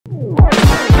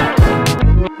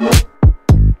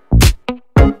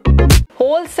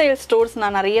Wholesale stores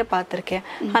நான் நிறைய பார்த்துருக்கேன்.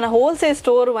 ஆனால் ஹோல்சேல்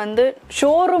ஸ்டோர் வந்து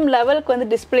ஷோரூம் லெவலுக்கு வந்து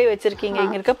டிஸ்பிளே வச்சிருக்கீங்க.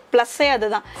 இங்கே இருக்க ப்ளஸ்ஸே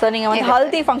அதுதான். ஸோ நீங்கள் வந்து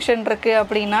ஹல்தி ஃபங்க்ஷன் இருக்குது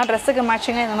அப்படின்னா ட்ரெஸ்ஸுக்கு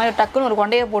மேட்சிங்காக இந்த மாதிரி டக்குன்னு ஒரு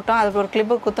கொண்டையை போட்டோம், அதுக்கு ஒரு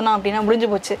கிளிப்பு குத்தணும் அப்படின்னா முடிஞ்சு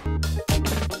போச்சு.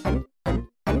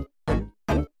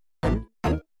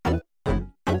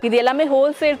 இது எல்லாமே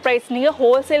ஹோல்சேல் ப்ரைஸ். நீங்கள்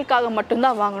ஹோல்சேலுக்காக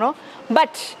மட்டும்தான் வாங்கணும்.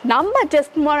 பட் நம்ம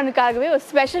ஜஸ்ட் மாடர்னுக்காகவே ஒரு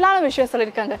ஸ்பெஷலான விஷயம்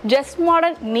சொல்லியிருக்காங்க. ஜஸ்ட்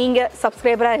மாடர்ன் நீங்கள்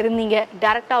சப்ஸ்கிரைபராக இருந்தீங்க,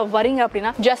 டேரெக்டாக வரீங்க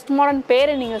அப்படின்னா ஜஸ்ட் மாடர்ன்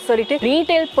பேரை நீங்கள் சொல்லிட்டு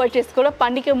ரீட்டைல் பர்ச்சேஸ் கூட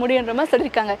பண்ணிக்க முடியுன்ற மாதிரி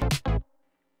சொல்லியிருக்காங்க.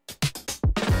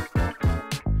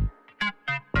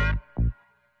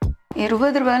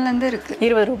 ₹20 இருக்கு.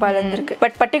 ₹20 இருக்கு.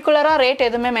 பட் பர்டிகுலரா ரேட்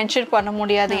எதுவுமே மென்ஷன் பண்ண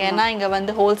முடியாது. ஏன்னா இங்க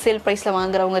வந்து ஹோல்சேல் பிரைஸ்ல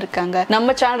வாங்குறவங்க இருக்காங்க.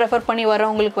 நம்ம சேனல் ரெஃபர் பண்ணி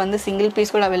வரவங்களுக்கு வந்து சிங்கிள்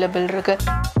பீஸ் கூட அவைலபிள் இருக்கு.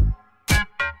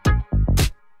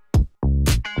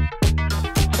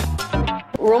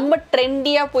 ரொம்ப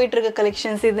ட்ரெண்டியா போயிட்டு இருக்க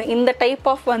கலெக்ஷன்ஸ் இது. இந்த டைப்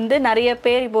ஆஃப் வந்து நிறைய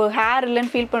பேர் இப்போ ஹேர்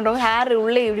இல்லைன்னு ஃபீல் பண்றவங்க ஹேர்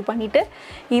உள்ளே இப்படி பண்ணிட்டு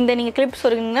இந்த நீங்க கிளிப்ஸ்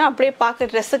வருவீங்கன்னா அப்படியே பார்க்க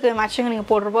ட்ரெஸ்ஸுக்கு மேட்சிங் நீங்க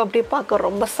போடுறப்போ அப்படியே பார்க்க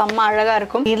ரொம்ப செம்ம அழகா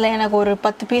இருக்கும். இதுல எனக்கு ஒரு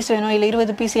 10 பீஸ் வேணும், இல்ல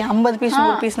 20 பீஸ், 50 பீஸ்,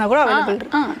 100 பீஸ்னா கூட அவைலபிள்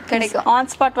இருக்கு. கிடைக்கும். ஆன்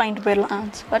ஸ்பாட் வாங்கிட்டு போயிடலாம்.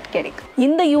 ஆன் ஸ்பாட் கிடைக்கும்.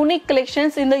 இந்த யூனிக்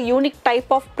கலெக்ஷன்ஸ், இந்த unique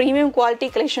type of premium quality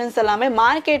collections எல்லாமே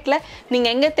மார்க்கெட்ல நீங்க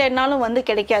எங்க தேடினாலும் வந்து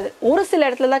கிடைக்காது. ஒரு சில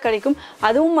இடத்துல தான் கிடைக்கும்.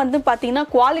 அதுவும் வந்து பாத்தீங்கன்னா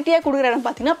குவாலிட்டியா கொடுக்குற இடம்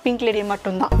பாத்தீங்கன்னா பிங்க் லேடி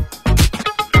மட்டும்தான்.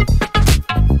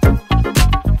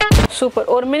 சூப்பர்.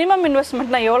 ஒரு மினிமம்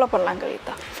இன்வெஸ்ட்மெண்ட்னா எவ்வளவு பண்ணலாம்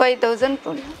கவிதா? 5000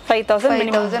 போடலாம்.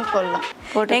 5000 போடலாம்.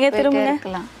 எங்க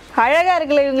திரும்ப அழகா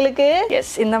இருக்குல்ல இவங்களுக்கு?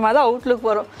 எஸ், இந்த மாதிரி அவுட்லுக்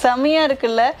வரும். செம்மையா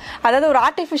இருக்குல்ல. அதாவது ஒரு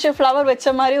ஆர்டிஃபிஷியல் ஃப்ளவர்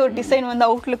வச்ச மாதிரி ஒரு டிசைன் வந்து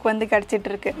அவுட்லுக் வந்து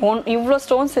கிடைச்சிட்டு இருக்கு. இவ்வளோ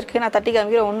ஸ்டோன்ஸ் இருக்கு. நான் தட்டி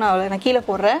காமிக்கிறேன். ஒன்றும் அவ்வளோ நான் கீழே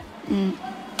போடுறேன்.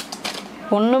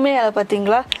 ஒன்றுமே அதை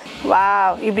பார்த்தீங்களா? வா,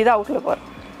 இப்படிதான் அவுட்லுக்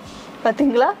வரும்.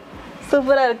 பார்த்தீங்களா?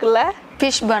 சூப்பராக இருக்குல்ல.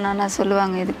 ஃபிஷ் பனானா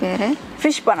சொல்லுவாங்க. இது பேரு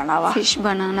ஃபிஷ் பனானாவா? ஃபிஷ்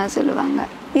பனானா சொல்லுவாங்க.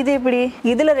 இது எப்படி?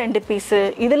 இதுல 2 பீஸ்,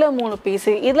 இதுல 3 பீஸ்,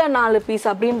 இதுல 4 பீஸ்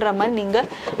அப்படின்ற மாதிரி நீங்க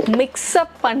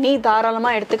மிக்ஸ்அப் பண்ணி தாராளமா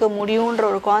எடுத்துக்க முடியும்ன்ற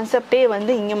ஒரு கான்செப்டே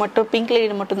வந்து இங்க மட்டும் பிங்க்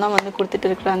லேடி மட்டும் தான் வந்து கொடுத்துட்டு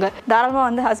இருக்காங்க. தாராளமா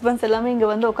வந்து ஹஸ்பண்ட்ஸ் எல்லாமே இங்க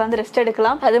வந்து உட்காந்து ரெஸ்ட்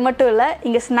எடுக்கலாம். அது மட்டும் இல்ல,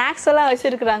 இங்க ஸ்நாக்ஸ் எல்லாம்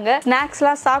வச்சிருக்காங்க. ஸ்நாக்ஸ்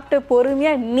எல்லாம் சாப்பிட்டு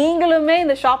பொறுமையா நீங்களுமே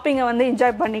இந்த ஷாப்பிங்கை வந்து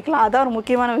என்ஜாய் பண்ணிக்கலாம். அதான் ஒரு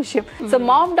முக்கியமான விஷயம். ஸோ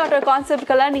மாம் டாட்டர்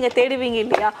கான்செப்ட்கெல்லாம் நீங்க தேடுவீங்க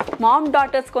இல்லையா? மாம்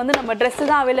டாட்டர்ஸ்க்கு வந்து நம்ம ட்ரெஸ்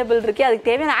தான் அவைலபிள் இருக்கு. அதுக்கு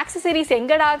தேவையான ஆக்சசரிஸ்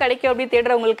எங்கடா கிடைக்கும் அப்படி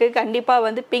தேடுறவங்களுக்கு கண்டிப்பா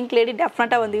வந்து பிங்க் லேடி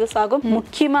டெஃபினட்டா வந்து யூஸ் ஆகும்.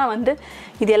 முக்கியமா வந்து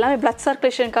இது எல்லாமே பிளட்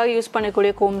சர்க்குலேஷனுக்காக யூஸ்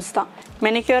பண்ணக்கூடிய கோம்ஸ் தான்.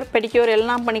 மெனிக்யூர் பெடிக்யூர்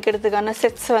எல்லாம் பண்ணிக்கிறதுக்கான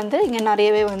செட்ஸ் வந்து இங்க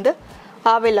நிறையவே வந்து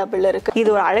அவைலபிள் இருக்கு.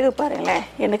 இது ஒரு அழகு பாருங்களேன்.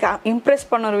 எனக்கு இம்ப்ரெஸ்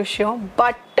பண்ண ஒரு விஷயம்,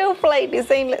 பட்டர்ஃப்ளை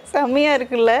டிசைன்ல செம்மையா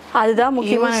இருக்குல்ல. அதுதான்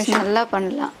முக்கியமான விஷயம். நல்லா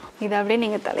பண்ணலாம். இது அப்படியே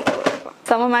நீங்க தலைக்கு போடலாம்.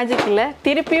 செம மேஜிக் இல்ல?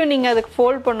 திருப்பியும் நீங்க அதுக்கு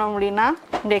ஃபோல்ட் பண்ணோம் அப்படின்னா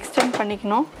இந்த எக்ஸ்டெண்ட்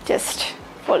பண்ணிக்கணும். Just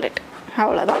fold it.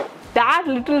 அவ்வளவுதான். That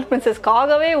little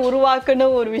princess-காகவே உருவாக்குன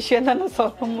ஒரு விஷயம் தான் நான்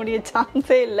சொல்ல முடிய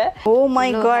சான்ஸே இல்லை. ஓ மை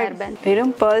காட்,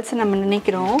 வெறும் பேர்ல்ஸ் நம்ம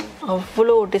நினைக்கிறோம்,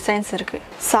 அவ்வளோ டிசைன்ஸ் இருக்கு.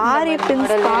 சாரி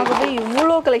பிரின்ஸ்க்காகவே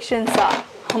இவ்வளோ கலெக்ஷன்ஸா?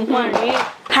 அம்மாடி.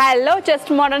 Hello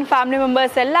just modern family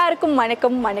members எல்லாருக்கும்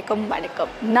வணக்கம் வணக்கம்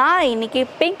வணக்கம். நான் இன்னைக்கு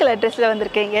பிங்க் கலர் ட்ரெஸ்ல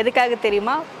வந்திருக்கேன். எதுக்காக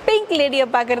தெரியுமா? பிங்க் லேடியை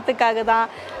பார்க்கறதுக்காக தான்.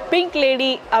 பிங்க் லேடி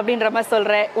அப்படின்ற மாதிரி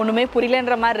சொல்கிறேன், ஒன்றுமே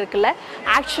புரியலன்ற மாதிரி இருக்குல்ல.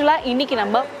 ஆக்சுவலாக இன்றைக்கி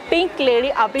நம்ம பிங்க் லேடி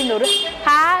அப்படின்ற ஒரு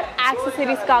ஹேர்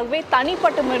ஆக்சசரிஸ்க்காகவே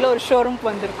தனிப்பட்ட முறையில் ஒரு ஷோரூம்க்கு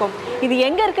வந்திருக்கோம். இது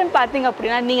எங்கே இருக்குன்னு பார்த்தீங்க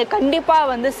அப்படின்னா, நீங்கள் கண்டிப்பாக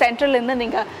வந்து சென்ட்ரல்லேருந்து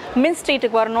நீங்கள் மின்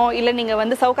ஸ்ட்ரீட்டுக்கு வரணும், இல்லை நீங்கள்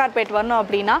வந்து சவுகார்பேட் வரணும்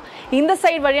அப்படின்னா இந்த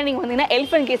சைடு வழியாக நீங்கள் வந்தீங்கன்னா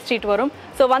எலிஃபென்ட் கேட் ஸ்ட்ரீட் வரும்.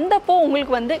 ஸோ வந்தப்போ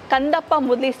உங்களுக்கு வந்து கண்டப்பா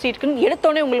முதலி ஸ்ட்ரீட்டுக்குன்னு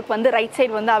எடுத்தோடனே உங்களுக்கு வந்து ரைட்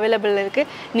சைடு வந்து அவைலபிள்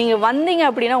இருக்குது. நீங்கள் வந்தீங்க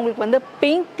அப்படின்னா உங்களுக்கு வந்து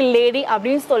பிங்க் லேடி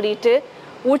அப்படின்னு சொல்லிட்டு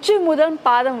உச்சி முதல்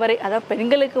பாதம் வரை, அதாவது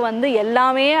பெண்களுக்கு வந்து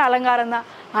எல்லாமே அலங்காரம் தான்.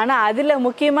 ஆனால் அதில்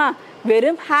முக்கியமாக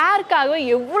வெறும் ஹேர்க்காக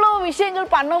எவ்வளோ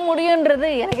விஷயங்கள் பண்ண முடியுன்றது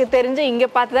எனக்கு தெரிஞ்சு இங்கே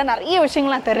பார்த்து தான் நிறைய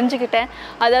விஷயங்கள் நான் தெரிஞ்சுக்கிட்டேன்.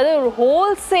 அதாவது ஒரு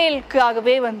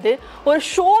ஹோல்சேலுக்காகவே வந்து ஒரு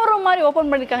ஷோரூம் மாதிரி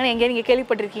ஓப்பன் பண்ணியிருக்காங்கன்னு எங்கேயும் நீங்கள்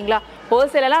கேள்விப்பட்டிருக்கீங்களா?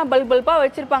 ஹோல்சேலெல்லாம் பல்பாக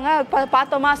வச்சுருப்பாங்க,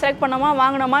 பார்த்தோமா செலக்ட் பண்ணோமா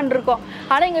வாங்கினோமான்னு இருக்கும்.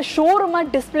 ஆனால் இங்கே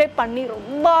ஷோரூமாக டிஸ்பிளே பண்ணி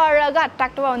ரொம்ப அழகாக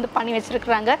அட்ராக்டிவாக வந்து பண்ணி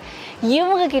வச்சுருக்குறாங்க.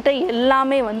 இவங்கக்கிட்ட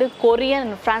எல்லாமே வந்து கொரியன்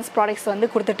அண்ட் ஃப்ரான்ஸ் ப்ராடக்ட்ஸ் வந்து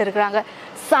கொடுத்துட்டு இருக்கிறாங்க.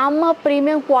 செம்ம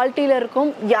ப்ரீமியம் குவாலிட்டியில் இருக்கும்.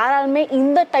 யாராலுமே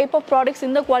இந்த டைப் ஆஃப் ப்ராடக்ட்ஸ்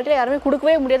இந்த குவாலிட்டியில் யாருமே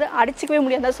கொடுக்கவே முடியாது, அடிச்சிக்கவே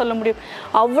முடியாதுதான் சொல்ல முடியும்.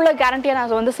 அவ்வளோ கேரண்டியாக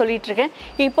நான் வந்து சொல்லிட்டு இருக்கேன்.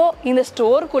 இப்போது இந்த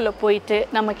ஸ்டோருக்குள்ளே போயிட்டு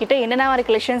நம்மக்கிட்ட என்னென்ன மாதிரி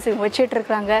கலெக்ஷன்ஸ் இவங்க வச்சுட்டு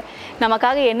இருக்கிறாங்க,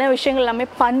 நமக்காக என்ன விஷயங்கள் எல்லாமே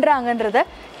பண்ணுறாங்கன்றத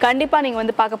கண்டிப்பாக நீங்கள்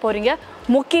வந்து பார்க்க போகிறீங்க.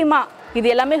 முக்கியமாக இது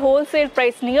எல்லாமே ஹோல்சேல்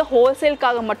ப்ரைஸ். நீங்கள்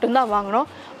ஹோல்சேலுக்காக மட்டும்தான் வாங்கணும்.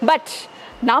 பட்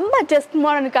நம்ம ஜஸ்ட்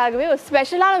மாடர்னுக்காகவே ஒரு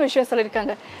ஸ்பெஷலான விஷயம்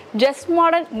சொல்லியிருக்காங்க. ஜஸ்ட்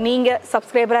மாடர்ன் நீங்கள்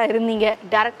சப்ஸ்கிரைபராக இருந்தீங்க,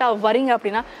 டேரெக்டாக வரீங்க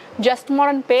அப்படின்னா ஜஸ்ட்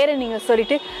மாடர்ன் பேரை நீங்கள்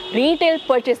சொல்லிட்டு ரீட்டைல்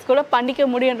பர்ச்சேஸ் கூட பண்ணிக்க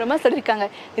முடியுன்ற மாதிரி சொல்லியிருக்காங்க.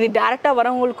 இது டேரெக்டாக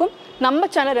வரவங்களுக்கும் நம்ம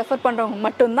சேனல் ரெஃபர் பண்ணுறவங்க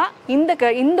மட்டும்தான்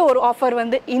இந்த ஒரு ஆஃபர்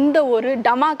வந்து இந்த ஒரு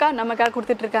டமாக்கா நமக்காக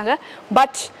கொடுத்துட்ருக்காங்க.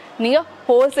 பட் நீங்கள்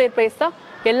ஹோல்சேல் ப்ரைஸ் தான்,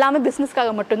 எல்லாமே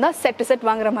பிஸ்னஸ்க்காக மட்டும்தான் செட்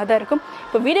வாங்குற மாதிரி தான் இருக்கும்.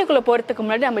 இப்போ வீடியோக்குள்ளே போகிறதுக்கு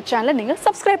முன்னாடி நம்ம சேனலை நீங்கள்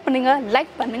சப்ஸ்கிரைப் பண்ணுங்கள்,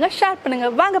 லைக் பண்ணுங்கள், ஷேர்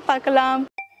பண்ணுங்கள். வாங்க பார்க்கலாம்.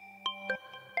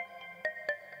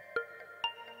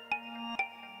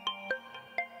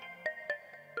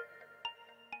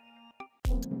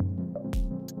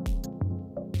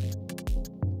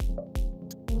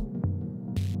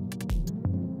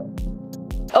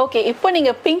 ஓகே, இப்போ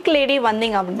நீங்கள் பிங்க் லேடி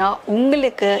வந்தீங்க அப்படின்னா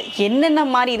உங்களுக்கு என்னென்ன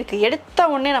மாதிரி இருக்குது, எடுத்த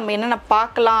உடனே நம்ம என்னென்ன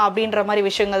பார்க்கலாம் அப்படின்ற மாதிரி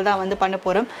விஷயங்கள் தான் வந்து பண்ண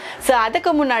போகிறோம். ஸோ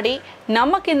அதுக்கு முன்னாடி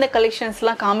நமக்கு இந்த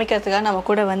கலெக்ஷன்ஸ்லாம் காமிக்கிறதுக்காக நம்ம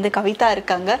கூட வந்து கவிதா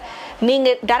இருக்காங்க.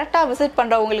 நீங்கள் டேரெக்டாக விசிட்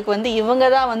பண்ணுறவங்களுக்கு வந்து இவங்க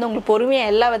தான் வந்து உங்களுக்கு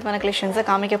பொறுமையாக எல்லா விதமான கலெக்ஷன்ஸை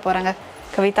காமிக்க போகிறாங்க.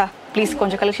 கவிதா ப்ளீஸ்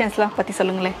கொஞ்சம் கலெக்ஷன்ஸ்லாம் பற்றி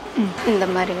சொல்லுங்களேன். இந்த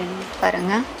மாதிரி வேணும்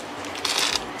பாருங்கள்.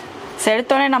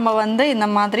 எடுத்தோடனே நம்ம வந்து இந்த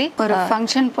மாதிரி ஒரு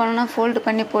ஃபங்க்ஷன் போனோம்னா ஃபோல்டு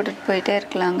பண்ணி போட்டுட்டு போயிட்டே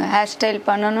இருக்கலாங்க. ஹேர் ஸ்டைல்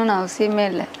பண்ணணும்னு அவசியமே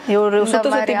இல்லை. ஒரு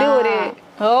சுத்திட்டு ஒரு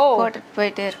போட்டுட்டு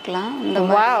போயிட்டே இருக்கலாம்.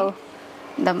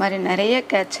 இந்த மாதிரி நிறைய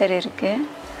கேச்சர் இருக்கு.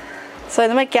 ஸோ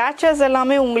இந்த மாதிரி கேச்சர்ஸ்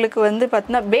எல்லாமே உங்களுக்கு வந்து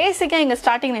பார்த்தீங்கன்னா பேசிக்காக இங்கே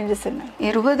ஸ்டார்டிங் ரேஞ்சஸ் என்ன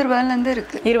 20 ரூபாயிலேருந்து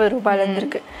இருக்குது. 20 ரூபாயிலேருந்து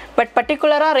இருக்குது. பட்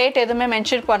பர்டிகுலராக ரேட் எதுவுமே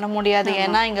மென்ஷன் பண்ண முடியாது.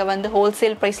 ஏன்னா இங்கே வந்து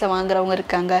ஹோல்சேல் ப்ரைஸில் வாங்குறவங்க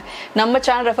இருக்காங்க, நம்ம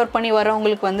சேனல் ரெஃபர் பண்ணி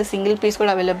வரவங்களுக்கு வந்து சிங்கிள் பீஸ்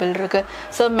கூட அவைலபிள் இருக்குது.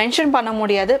 ஸோ மென்ஷன் பண்ண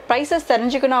முடியாது. ப்ரைஸஸ்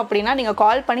தெரிஞ்சுக்கணும் அப்படின்னா நீங்கள்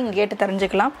கால் பண்ணி இங்கே கேட்டு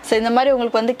தெரிஞ்சுக்கலாம். ஸோ இந்த மாதிரி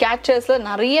உங்களுக்கு வந்து கேச்சர்ஸில்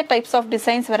நிறைய டைப்ஸ் ஆஃப்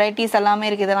டிசைன்ஸ் வெரைட்டிஸ் எல்லாமே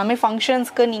இருக்குது. இது எல்லாமே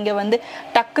ஃபங்க்ஷன்ஸ்க்கு நீங்கள் வந்து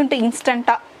டக்குன்ட்டு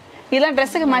இன்ஸ்டண்ட்டாக இதெல்லாம்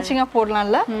ட்ரெஸ்ஸுக்கு மேட்சிங்காக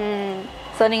போடலாம்ல.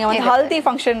 ஸோ நீங்கள் வந்து ஹல்தி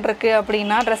ஃபங்க்ஷன் இருக்குது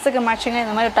அப்படின்னா ட்ரெஸ்ஸுக்கு மேட்சிங்காக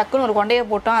இந்த மாதிரி டக்குன்னு ஒரு கொண்டையை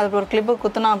போட்டோம், அதுக்கு ஒரு கிளிப்பு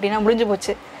குத்தினோம் அப்படின்னா முடிஞ்சு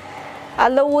போச்சு.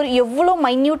 அதில் ஒரு எவ்வளோ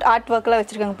மைன்யூட் ஆர்ட் ஒர்க்லாம்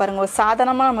வச்சுருக்காங்க பாருங்கள். ஒரு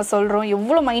சாதாரணமாக நம்ம சொல்கிறோம்,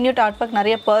 எவ்வளோ மைன்யூட் ஆர்ட் ஒர்க்,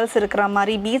 நிறைய பேர்ல்ஸ் இருக்கிற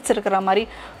மாதிரி, பீட்ஸ் இருக்கிற மாதிரி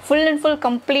ஃபுல் அண்ட் ஃபுல்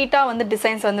கம்ப்ளீட்டாக வந்து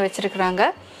டிசைன்ஸ் வந்து வச்சுருக்குறாங்க.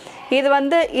 இது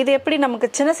வந்து இது எப்படி நமக்கு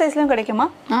சின்ன சைஸ்லையும் கிடைக்குமா?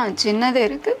 சின்னது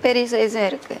இருக்குது, பெரிய சைஸும்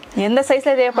இருக்குது. எந்த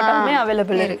சைஸில் தேவைப்பட்டாலுமே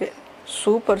அவைலபிள் இருக்குது.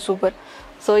 Super super.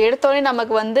 ஸோ எடுத்தோடனே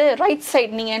நமக்கு வந்து ரைட்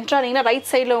சைட் நீங்கள் என்ட்ரானீங்கன்னா ரைட்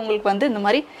சைடில் உங்களுக்கு வந்து இந்த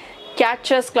மாதிரி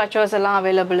கேச்சர்ஸ் கிளச்சர்ஸ் எல்லாம்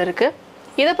அவைலபிள் இருக்குது.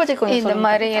 இதை பற்றி கொஞ்சம் இந்த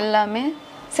மாதிரி எல்லாமே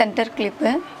சென்டர்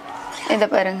கிளிப்பு. இதை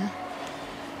பாருங்க,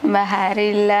 நம்ம ஹேர்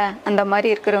இல்லை அந்த மாதிரி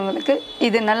இருக்கிறவங்களுக்கு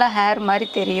இது நல்லா ஹேர் மாதிரி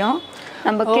தெரியும்.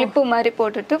 நம்ம கிளிப்பு மாதிரி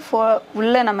போட்டுட்டு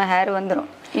உள்ளே நம்ம ஹேர்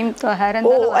வந்துடும்.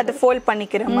 அது ஃபோல்ட்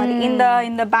பண்ணிக்கிற மாதிரி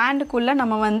இந்த பேண்டுக்குள்ளே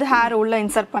நம்ம வந்து ஹேர் உள்ளே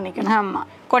இன்சர்ட் பண்ணிக்கணும்.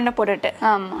 ஆமாம், கொண்டை போட்டுட்டு.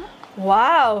 ஆமாம்.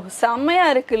 வாவ், செம்மையா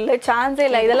இருக்குல்ல, சான்ஸே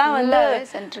இல்லை. இதெல்லாம் வந்து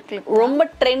ரொம்ப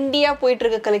ட்ரெண்டியா போயிட்டு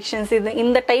இருக்க கலெக்ஷன்ஸ். இது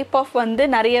இந்த டைப் ஆஃப் வந்து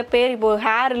நிறைய பேர் இப்போ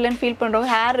ஹேர் இல்லைன்னு ஃபீல்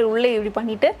பண்றவங்க ஹேர் உள்ளே இப்படி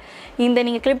பண்ணிட்டு இந்த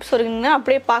நீங்க கிளிப்ஸ் வருங்கன்னா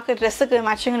அப்படியே பார்க்க ட்ரெஸ்ஸுக்கு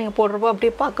மேட்சிங் நீங்க போடுறப்போ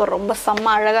அப்படியே பார்க்க ரொம்ப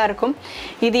செம்ம அழகா இருக்கும்.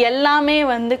 இது எல்லாமே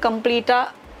வந்து கம்ப்ளீட்டா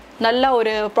நல்ல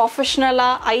ஒரு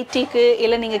ப்ரொஃபஷ்னலாக ஐடிக்கு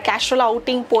இல்லை நீங்கள் கேஷுவலாக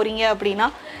அவுட்டிங் போகிறீங்க அப்படின்னா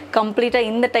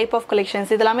கம்ப்ளீட்டாக இந்த டைப் ஆஃப்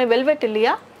கலெக்ஷன்ஸ். இது எல்லாமே வெல்வெட்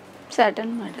இல்லையா?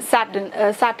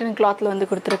 சாட்டின் கிளாத்தில் வந்து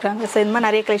கொடுத்துருக்காங்க. ஸோ இந்த மாதிரி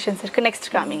நிறைய கலெக்ஷன்ஸ் இருக்குது. நெக்ஸ்ட்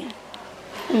காமிங்க.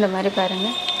 இந்த மாதிரி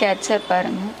பாருங்கள், கேச்சர்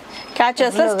பாருங்கள்.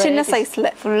 கேச்சர்ஸில் சின்ன சைஸில்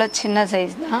ஃபுல்லாக சின்ன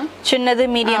சைஸ் தான். சின்னது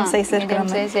மீடியம் சைஸ் இருக்கிற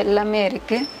சைஸ் எல்லாமே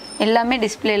இருக்குது. எல்லாமே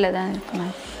டிஸ்பிளேல தான் இருக்குங்க.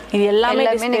 இது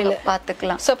எல்லாமே நீங்கள்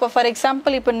பார்த்துக்கலாம். ஸோ இப்போ ஃபார்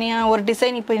எக்ஸாம்பிள் இப்போ நீ ஒரு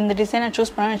டிசைன், இப்போ இந்த டிசைனை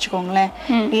சூஸ் பண்ணணும்னு வச்சுக்கோங்களேன்,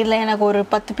 இதில் எனக்கு ஒரு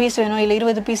 10 பீஸ் வேணும், இல்லை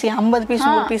 20 பீஸ், 50 பீஸ்,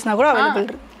 100 பீஸ்னா கூட அவைலபிள்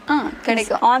இருக்கு.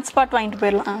 கிடைக்கும். ஆன் ஸ்பாட் வாங்கிட்டு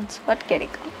போயிடலாம். ஆன் ஸ்பாட்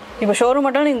கிடைக்கும். இப்போ ஷோரூம்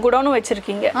மட்டும் நீங்கள் குடோனும்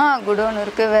வச்சுருக்கீங்க? குடோன்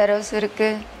இருக்குது, வேர் ஹவுஸ்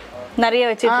இருக்குது, நிறைய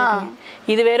வச்சுருக்கீங்க.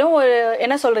 இது வெறும் ஒரு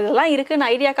என்ன சொல்கிறது, இதெல்லாம் இருக்குன்னு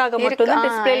ஐடியாக்காக மட்டும் தான்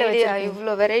டிஸ்பிளேல வச்சு.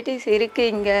 இவ்வளோ வெரைட்டிஸ்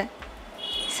இருக்குது இங்கே.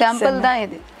 சாம்பிள் தான்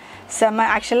இது. செம்ம.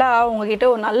 ஆக்சுவலாக உங்ககிட்ட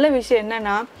ஒரு நல்ல விஷயம்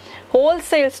என்னென்னா,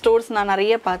 ஹோல்சேல் ஸ்டோர்ஸ் நான்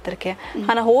நிறைய பார்த்துருக்கேன்.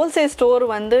 ஆனால் ஹோல்சேல் ஸ்டோர்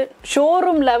வந்து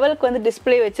ஷோரூம் லெவலுக்கு வந்து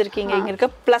டிஸ்பிளே வச்சுருக்கீங்க. இங்கே இருக்க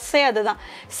ப்ளஸ்ஸே அதுதான்.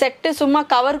 செட்டு சும்மா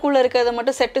கவருக்குள்ளே இருக்கிறத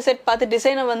மட்டும் செட் பார்த்து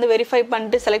டிசைனை வந்து வெரிஃபை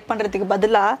பண்ணிட்டு செலக்ட் பண்ணுறதுக்கு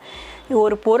பதிலாக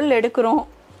ஒரு பொருள் எடுக்கிறோம்,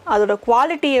 அதோட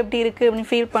குவாலிட்டி எப்படி இருக்குது அப்படின்னு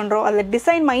ஃபீல் பண்ணுறோம், அதில்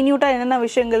டிசைன் மைன்யூட்டாக என்னென்ன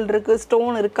விஷயங்கள் இருக்குது,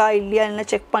 ஸ்டோன் இருக்கா இல்லையா என்ன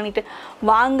செக் பண்ணிவிட்டு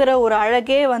வாங்குகிற ஒரு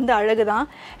அழகே வந்து அழகு தான்.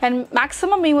 அண்ட்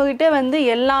மேக்ஸிமம் இவங்ககிட்ட வந்து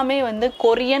எல்லாமே வந்து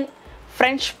கொரியன்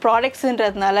ஃப்ரெஞ்ச்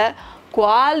ப்ராடக்ட்ஸுன்றதுனால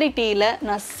குவாலிட்டியில்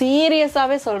நான்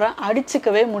சீரியஸாகவே சொல்கிறேன்,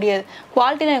 அடிச்சுக்கவே முடியாது.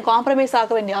 குவாலிட்டியில் எனக்கு காம்ப்ரமைஸ்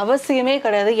ஆக வேண்டிய அவசியமே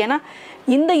கிடையாது. ஏன்னா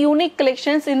இந்த யூனிக்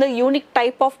கலெக்ஷன்ஸ், இந்த unique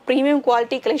type of premium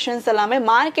quality collections எல்லாமே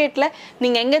மார்க்கெட்டில்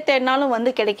நீங்கள் எங்கே தேடினாலும்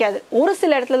வந்து கிடைக்காது. ஒரு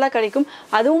சில இடத்துல தான் கிடைக்கும்.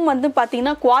 அதுவும் வந்து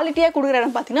பார்த்தீங்கன்னா குவாலிட்டியாக கொடுக்குற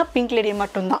இடம் பார்த்தீங்கன்னா பிங்க் லேடி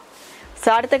மட்டும்தான். ஸோ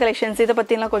அடுத்த கலெக்ஷன்ஸ் இதை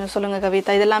பற்றிலாம் கொஞ்சம் சொல்லுங்கள்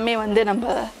கவிதா. இதெல்லாமே வந்து நம்ம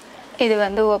இது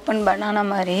வந்து ஓப்பன் பனானா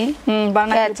மாதிரி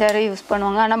கேச்சர் யூஸ்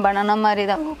பண்ணுவாங்க. ஆனால் பனானா மாதிரி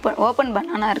தான் ஓப்பன்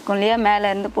பனானா இருக்கும் இல்லையா,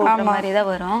 மேலேருந்து போடுற மாதிரி தான்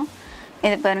வரும்.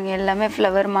 இது பாருங்க எல்லாமே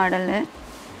ஃப்ளவர் மாடலு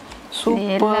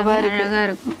சூப்பராக அழகாக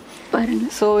இருக்கும் பாருங்க.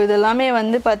 ஸோ இதெல்லாமே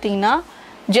வந்து பார்த்தீங்கன்னா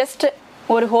ஜஸ்ட்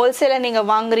ஒரு ஹோல்சேலில் நீங்கள்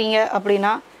வாங்குறீங்க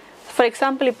அப்படின்னா ஃபார்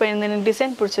எக்ஸாம்பிள் இப்போ இந்த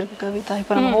டிசைன் பிடிச்சிருக்கு கவிதா,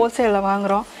 இப்போ நம்ம ஹோல்சேலில்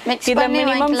வாங்குறோம், இதில்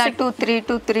மினிமம்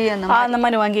 2-3 அந்த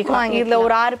மாதிரி வாங்கிக்கலாம். இதில்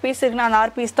ஒரு 6 பீஸ் இருக்குன்னா அந்த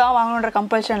 6 பீஸ் தான் வாங்கணுன்ற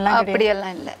கம்பல்ஷன்லாம்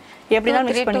அப்படியெல்லாம் இல்லை. எப்படின்னா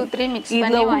மிக்ஸ் பண்ணி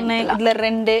இதில் 1 இதில்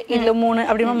 2 இதில் 3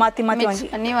 அப்படிமா மாற்றி மாற்றி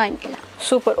வாங்கிக்கலாம்.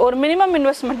 சூப்பர். ஒரு மினிமம்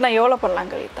இன்வெஸ்ட்மெண்ட்லாம் எவ்வளோ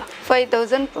பண்ணலாம் கவிதா?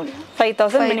 5,000 போடலாம்.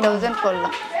 5,000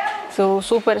 போடலாம். So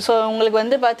super. ஸோ உங்களுக்கு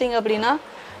வந்து பார்த்தீங்க அப்படின்னா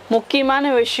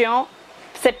முக்கியமான விஷயம்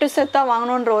செட்டாக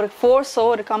வாங்கணுன்ற ஒரு ஃபோர்ஸோ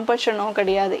ஒரு கம்பல்ஷனோ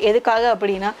கிடையாது. எதுக்காக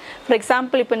அப்படின்னா ஃபார்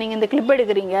எக்ஸாம்பிள் இப்போ நீங்கள் இந்த கிளிப்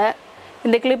எடுக்கிறீங்க,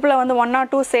 இந்த கிளிப்பில் வந்து 1 or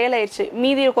 2 சேல் ஆயிடுச்சு,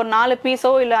 மீதி ஒரு 4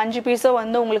 பீஸோ இல்லை 5 பீஸோ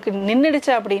வந்து உங்களுக்கு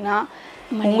நின்றுடுச்சு அப்படின்னா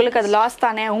உங்களுக்கு அது லாஸ்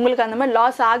தானே. உங்களுக்கு அந்த மாதிரி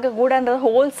லாஸ் ஆகக்கூடாது,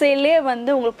 ஹோல்சேல்லே வந்து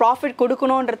உங்களுக்கு ப்ராஃபிட்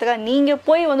கொடுக்கணுன்றதுக்காக நீங்கள்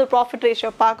போய் வந்து ப்ராஃபிட்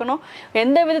ரேஷியோ பார்க்கணும்.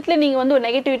 எந்த விதத்துலையும் நீங்கள் வந்து ஒரு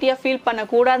நெகட்டிவிட்டியாக ஃபீல்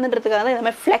பண்ணக்கூடாதுன்றதுக்காக தான் இந்த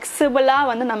மாதிரி ஃப்ளெக்சிபிளாக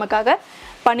வந்து நமக்காக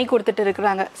பண்ணி கொடுத்துட்டு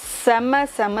இருக்கிறாங்க.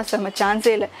 செம்ம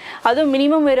சான்ஸே இல்லை. அதுவும்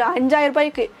மினிமம் ஒரு 5,000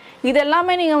 ரூபாய்க்கு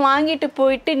இதெல்லாமே நீங்கள் வாங்கிட்டு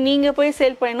போயிட்டு நீங்கள் போய்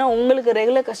சேல் பண்ணினா உங்களுக்கு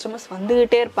ரெகுலர் கஸ்டமர்ஸ்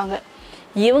வந்துக்கிட்டே இருப்பாங்க.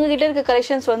 இவங்ககிட்ட இருக்க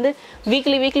கலெக்ஷன்ஸ் வந்து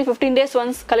weekly 15 days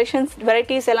once collections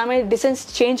varieties எல்லாமே டிசைன்ஸ்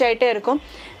சேஞ்ச் ஆகிட்டே இருக்கும்.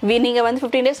 நீங்கள் வந்து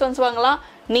 15 days ஒன்ஸ் வாங்கலாம்,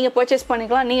 நீங்கள் பர்ச்சேஸ்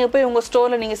பண்ணிக்கலாம். நீங்கள் போய் உங்கள்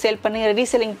ஸ்டோரில் நீங்கள் சேல் பண்ணி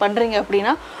ரீசெல்லிங் பண்ணுறீங்க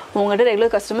அப்படின்னா உங்கள்கிட்ட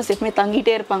ரெகுலர் கஸ்டமர்ஸ் எப்பவுமே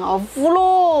தங்கிட்டே இருப்பாங்க. அவ்வளோ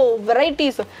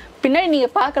வெரைட்டிஸ் பின்னாடி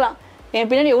நீங்கள் பார்க்கலாம். என்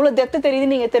பின்னாடி எவ்வளோ டெப்த்து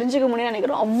தெரியுதுன்னு நீங்கள் தெரிஞ்சுக்க முடியும்னு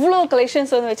நினைக்கிறோம். அவ்வளோ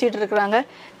கலெக்ஷன்ஸ் வந்து வச்சுட்டு இருக்கிறாங்க.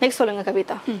 நெக்ஸ்ட் சொல்லுங்கள்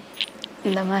கவிதா.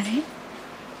 இந்த மாதிரி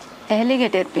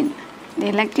எலிகேட்டர் பின்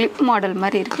இதெல்லாம் கிளிப் மாடல்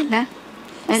மாதிரி இருக்குல்ல,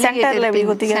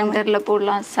 சென்டர்ல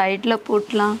போடலாம், சைட்ல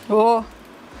போடலாம். ஓ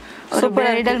ஒரு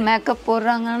பிரைடல் மேக்கப்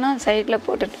போடுறாங்கன்னா சைட்ல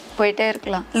போட்டுட்டு போயிட்டே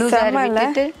இருக்கலாம். லூஸ் ஹேர்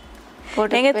விட்டுட்டு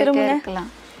போட்டு திரும்ப இருக்கலாம்.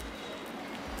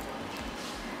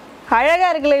 அழகா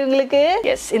இருக்குல்ல இவங்களுக்கு.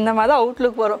 எஸ், இந்த மாதிரி தான்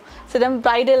அவுட்லுக் வரும். சில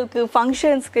ப்ரைடலுக்கு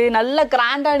ஃபங்க்ஷன்ஸ்க்கு நல்ல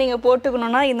கிராண்டாக நீங்கள்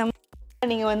போட்டுக்கணும்னா இந்த மாதிரி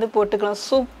நீங்கள் வந்து போட்டுக்கலாம்.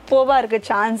 சூப்பராக இருக்குது,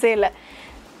 சான்ஸே இல்லை.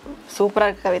 சூப்பராக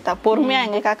இருக்குது கவிதா, பொறுமையாக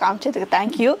எங்களுக்காக காமிச்சதுக்கு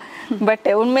தேங்க்யூ. பட்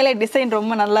உண்மையிலே டிசைன்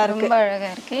ரொம்ப நல்லா இருக்கு, ரொம்ப அழகாக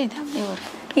இருக்குது. இது அப்படியே ஒரு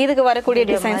இதுக்கு வரக்கூடிய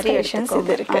டிசைன்ஸ் கலெக்ஷன்ஸ்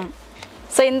இது இருக்குது.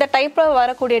 ஸோ இந்த டைப்பில்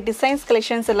வரக்கூடிய டிசைன்ஸ்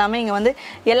கலெக்ஷன்ஸ் எல்லாமே இங்கே வந்து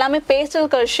எல்லாமே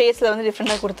பேஸ்டல் கலர் ஷேட்ஸில் வந்து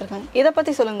டிஃப்ரெண்ட்டாக கொடுத்துருக்காங்க. இதை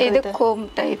பற்றி சொல்லுங்கள். இது கோம்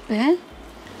டைப்பு.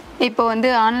 இப்போ வந்து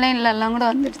ஆன்லைன்லலாம் கூட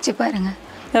வந்துடுச்சு பாருங்க.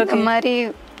 இந்த மாதிரி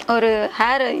ஒரு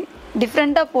ஹேர்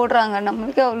டிஃப்ரெண்ட்டாக போடுறாங்க,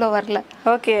 நம்மளுக்கு அவ்வளோ வரல.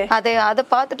 ஓகே, அதை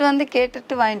பார்த்துட்டு வந்து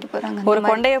கேட்டுட்டு வாங்கிட்டு போகிறாங்க. ஒரு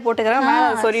கொண்டையை போட்டுக்கிறேன், மேலே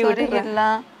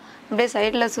சொருகிடலாம், அப்படியே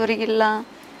சைடில் சொருகிடலாம்.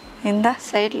 இந்த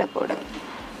சைடில் போடு,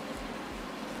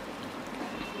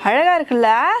 அழகாக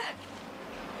இருக்குல்ல,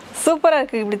 சூப்பராக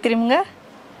இருக்குது. இப்படி திரும்புங்க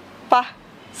பா,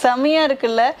 செம்மையாக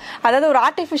இருக்குல்ல. அதாவது ஒரு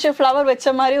ஆர்டிஃபிஷியல் ஃப்ளவர்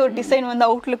வச்ச மாதிரி ஒரு டிசைன் வந்து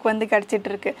அவுட்லுக் வந்து கிடச்சிட்டு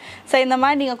இருக்கு. ஸோ இந்த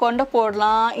மாதிரி நீங்கள் கொண்டு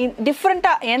போடலாம்.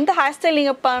 டிஃப்ரெண்ட்டாக எந்த ஹேர் ஸ்டைல்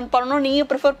நீங்கள் பண்ணணும் நீங்கள்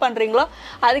ப்ரிஃபர் பண்ணுறீங்களோ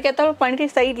அதுக்கேற்ற பண்ணிட்டு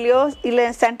சைட்லேயோ இல்லை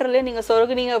சென்டர்லேயோ நீங்கள்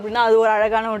சொருகுனீங்க அப்படின்னா அது ஒரு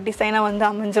அழகான ஒரு டிசைனாக வந்து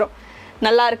அமைஞ்சிரும்.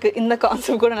 நல்லாயிருக்கு இந்த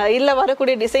கான்செப்ட் கூட. நல்லா இதில்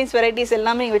வரக்கூடிய டிசைன்ஸ் வெரைட்டிஸ்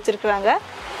எல்லாமே இங்கே வச்சுருக்குறாங்க.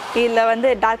 இதில் வந்து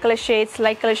dark colour shades,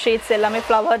 light colour shades எல்லாமே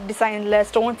ஃப்ளவர் டிசைனில்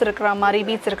ஸ்டோன்ஸ் இருக்கிற மாதிரி,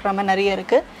 பீட்ஸ் இருக்கிற மாதிரி நிறைய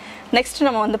இருக்குது. நெக்ஸ்ட்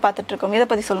நம்ம வந்து பார்த்துட்ருக்கோம். இதை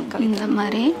பற்றி சொல்லுங்க. இந்த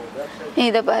மாதிரி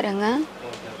இதை பாருங்க,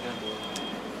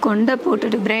 கொண்டை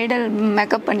போட்டுட்டு பிரைடல்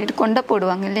மேக்கப் பண்ணிட்டு கொண்டை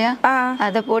போடுவாங்க இல்லையா,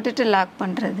 அதை போட்டுட்டு லாக்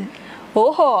பண்ணுறது.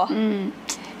 ஓஹோ,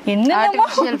 என்ன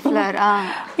ஆர்டிஃபிஷியல் ஃப்ளவர்.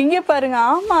 இங்கே பாருங்க.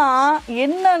 ஆமாம்,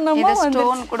 என்னென்னமோ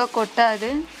ஸ்டோன் கூட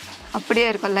கொட்டாது, அப்படியே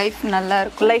இருக்கும்.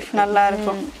 லைஃப் நல்லா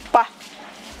இருக்கும். பா,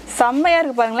 செம்மையாக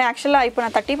இருக்குது பாருங்களேன். ஆக்சுவலாக இப்போ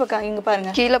நான் தட்டி இங்கே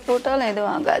பாருங்கள், கீழே போட்டாலும்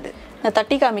எதுவும் ஆகாது. நான்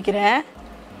தட்டி காமிக்கிறேன்.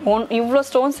 இவ்வளோ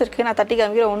ஸ்டோன்ஸ் இருக்குது, நான் தட்டி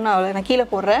காமிக்கிறேன். ஒன்றும் ஆகலை. நான் கீழே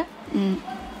போடுறேன்,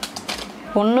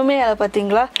 ஒன்றுமே அதை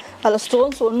பார்த்தீங்களா, அதில்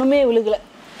ஸ்டோன்ஸ் ஒன்றுமே விழுகலை.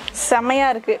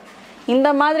 செம்மையாக இருக்குது. இந்த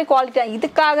மாதிரி குவாலிட்டி,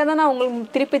 இதுக்காக தான் நான்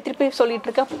உங்களுக்கு திருப்பி சொல்லிட்டு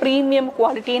இருக்கேன். ப்ரீமியம்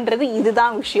குவாலிட்டின்றது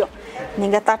இதுதான் விஷயம்.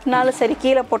 நீங்கள் தட்டினாலும் சரி,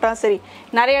 கீழே போட்டாலும் சரி.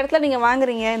 நிறைய இடத்துல நீங்கள்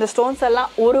வாங்குறீங்க, இந்த ஸ்டோன்ஸ்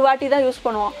எல்லாம் ஒரு வாட்டி தான் யூஸ்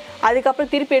பண்ணுவோம்,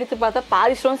 அதுக்கப்புறம் திருப்பி எடுத்து பார்த்தா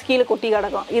பாதி ஸ்டோன்ஸ் கீழே கொட்டி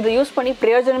கிடக்கும். இதை யூஸ் பண்ணி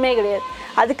பிரயோஜனமே கிடையாது.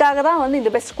 அதுக்காக தான் வந்து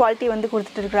இந்த பெஸ்ட் குவாலிட்டி வந்து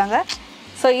கொடுத்துட்டு இருக்கிறாங்க.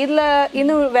 ஸோ இதில்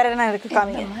இன்னும் வேறு என்ன இருக்குது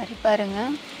காமிங்க. மாதிரி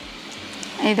பாருங்கள்,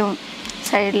 இதுவும்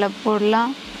சைடில்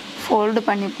போடலாம், ஃபோல்டு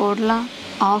பண்ணி போடலாம்,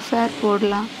 ஆஃப் ஹேர்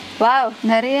போடலாம். வா,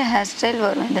 நிறைய ஹேர் ஸ்டைல்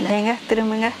வரும் இதில். ஏங்க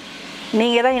திரும்புங்க,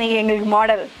 நீங்கள் தான் இன்றைக்கி எங்களுக்கு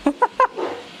மாடல்.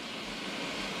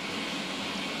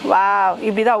 வா,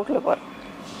 இப்படி தான் அவுட்டில் போகிறோம்.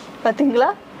 பார்த்தீங்களா,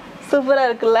 சூப்பராக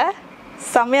இருக்குல்ல,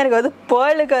 செம்மையாக இருக்குது. அது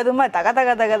பேர்லுக்கு அதுமா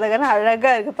தகன்னு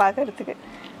அழகாக இருக்குது பார்க்கறதுக்கு.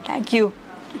 Thank you,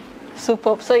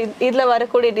 super. ஸோ இதில்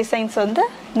வரக்கூடிய டிசைன்ஸ் வந்து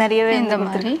நிறையவே இந்த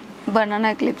மாதிரி பனானா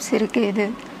கிளிப்ஸ் இருக்குது. இது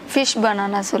ஃபிஷ்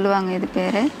பனானா சொல்லுவாங்க. இது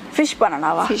பேர் ஃபிஷ்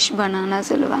பனானாவா? ஃபிஷ் பனானா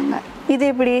சொல்லுவாங்க. இது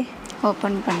எப்படி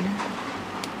ஓப்பன் பண்ணு,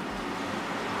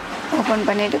 ஓப்பன்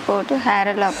பண்ணிட்டு போட்டு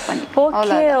ஹேரை லாக் பண்ணி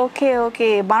okay okay okay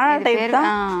banana type தான்.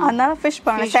 அதனால ஃபிஷ்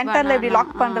பனானா சென்டர்ல இப்படி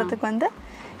லாக் பண்றதுக்கு வந்து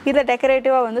இதில்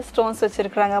டெக்கரேட்டிவாக வந்து ஸ்டோன்ஸ்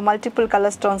வச்சுருக்குறாங்க. Multiple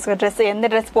colour stones. ட்ரெஸ் எந்த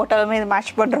ட்ரெஸ் போட்டாலுமே இது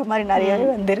மேட்ச் பண்ணுற மாதிரி நிறையவே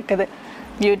வந்து இருக்குது.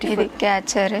 பியூட்டிஃபுல். இது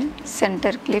கேச்சரு,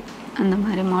 சென்டர் கிளிப் அந்த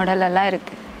மாதிரி மாடல் எல்லாம்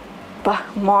இருக்குது. பா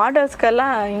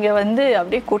மாடல்ஸ்க்கெல்லாம் இங்கே வந்து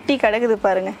அப்படியே கொட்டி கிடக்குது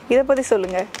பாருங்கள். இதை பற்றி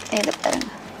சொல்லுங்கள். இதை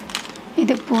பாருங்கள்.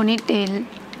 இது போனி டெயில்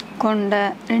கொண்டை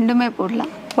ரெண்டுமே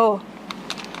போடலாம். ஓ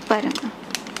பாருங்கள்.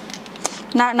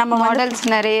 நம்ம மாடல்ஸ்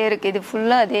நிறைய இருக்குது. இது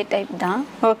ஃபுல்லாக அதே டைப் தான்.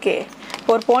 ஓகே.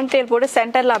 ஒரு போன்டெயில் போட்டு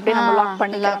சென்டர்ல அப்படியே நம்ம லாக்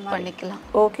பண்ணிக்கலாம்.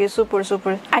 Okay super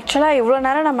super. ஆக்சுவலாக இவ்வளோ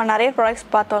நேரம் நம்ம நிறைய ப்ராடக்ட்ஸ்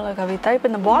பார்த்தோம்ல கவிதா. இப்போ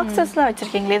இந்த பாக்ஸஸ்லாம்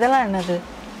வச்சுருக்கீங்களே இதெல்லாம் என்னது?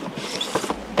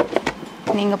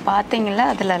 நீங்கள் பார்த்தீங்களா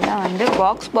அதுலலாம் வந்து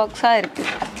பாக்ஸாக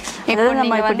இருக்குது. இப்போ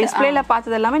நம்ம இப்போ டிஸ்பிளேல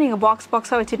பார்த்தது எல்லாமே நீங்க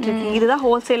பாக்ஸா வச்சிட்டு இருக்கீங்க. இதுதான்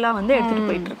ஹோல்சேலா வந்து எடுத்துட்டு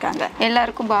போயிட்டு இருக்காங்க.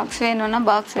 எல்லாருக்கும் பாக்ஸ் வேணும்னா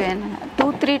பாக்ஸ் வேணும்.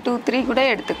 2-3 கூட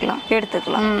எடுத்துக்கலாம்.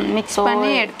 மிக்ஸ் பண்ணி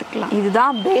எடுத்துக்கலாம்.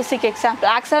 இதுதான் பேசிக் எக்ஸாம்பிள்.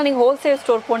 ஆக்சுவலாக நீங்கள் ஹோல்சேல்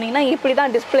ஸ்டோர் போனீங்கன்னா இப்படி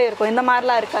தான் டிஸ்பிளே இருக்கும். இந்த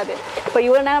மாதிரிலாம் இருக்காது. இப்போ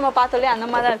இவ்வளோ நேரம் நம்ம பார்த்தோம்லே அந்த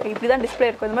மாதிரி தான் இருக்குது. இப்படி தான் டிஸ்பிளே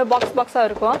இருக்கும். இந்த மாதிரி பாக்ஸாக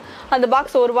இருக்கும். அந்த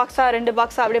பாக்ஸ் ஒரு பாக்ஸா 2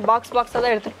 பாக்ஸா அப்படியே பாக்ஸாக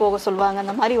தான் எடுத்துகிட்டு போக சொல்லுவாங்க.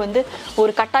 அந்த மாதிரி வந்து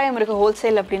ஒரு கட்டாயம் இருக்குது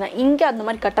ஹோல்சேல் அப்படின்னா. இங்கே அந்த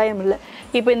மாதிரி கட்டாயம் இல்லை.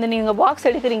 இப்போ இந்த நீங்கள் பாக்ஸ்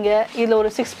எடுக்கிறீங்க, இதில்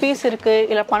ஒரு 6 பீஸ் இருக்குது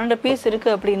இல்லை 12 பீஸ்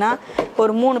இருக்குது அப்படின்னா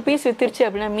ஒரு 3 பீஸ் வித்துருச்சு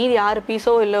அப்படின்னா மீதி 6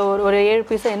 பீஸோ இல்லை ஒரு 7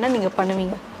 பீஸோ என்ன நீங்கள்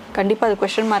பண்ணுவீங்க? கண்டிப்பாக அது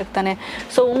கொஸ்டின் மார்க் தானே.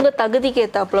 ஸோ உங்கள் தகுதிக்கு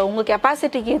ஏற்றாப்புல உங்கள்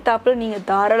கெப்பாசிட்டிக்கு ஏற்றாப்புல நீங்கள்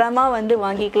தாராளமாக வந்து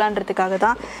வாங்கிக்கலான்றதுக்காக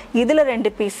தான் இதில்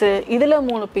 2 பீஸு, இதில்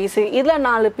 3 பீஸு, இதில்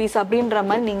 4 பீஸ் அப்படின்ற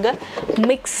மாதிரி நீங்கள்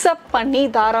மிக்ஸ்அப் பண்ணி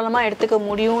தாராளமாக எடுத்துக்க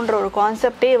முடியுன்ற ஒரு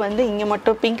கான்செப்டே வந்து இங்கே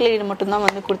மட்டும் பிங்க் லேடி மட்டும்தான்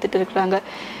வந்து கொடுத்துட்டு இருக்கிறாங்க.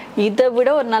 இதை விட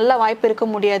ஒரு நல்ல வாய்ப்பு இருக்க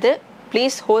முடியாது.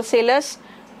 ப்ளீஸ்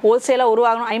ஹோல்சேலாக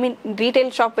உருவாகணும். ஐ மீன் ரீட்டைல்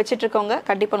ஷாப் வச்சுட்டு இருக்கவங்க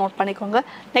கண்டிப்பாக நோட் பண்ணிக்கோங்க.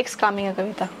 நெக்ஸ்ட் காமிங்க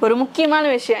கவிதா. ஒரு முக்கியமான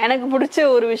விஷயம், எனக்கு பிடிச்ச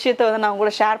ஒரு விஷயத்தை வந்து நான்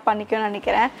கூட ஷேர் பண்ணிக்கணும்னு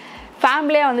நினைக்கிறேன்.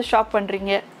 ஃபேமிலியாக வந்து ஷாப்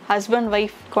பண்ணுறீங்க, ஹஸ்பண்ட்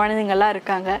ஒய்ஃப் குழந்தைங்கள்லாம்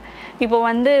இருக்காங்க. இப்போ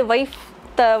வந்து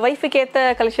ஒய்ஃபுக்கு ஏற்ற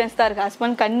கலெக்ஷன்ஸ் தான் இருக்குது.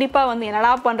 ஹஸ்பண்ட் கண்டிப்பாக வந்து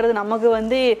என்னடா பண்ணுறது, நமக்கு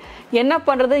வந்து என்ன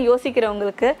பண்ணுறது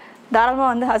யோசிக்கிறவங்களுக்கு தாராளமாக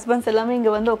வந்து ஹஸ்பண்ட்ஸ் எல்லாமே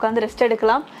இங்கே வந்து உட்காந்து ரெஸ்ட்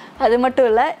எடுக்கலாம். அது மட்டும்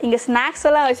இல்லை, இங்கே ஸ்நாக்ஸ்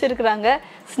எல்லாம் வச்சுருக்குறாங்க.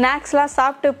 ஸ்நாக்ஸ்லாம்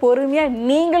சாப்பிட்டு பொறுமையாக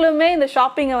நீங்களுமே இந்த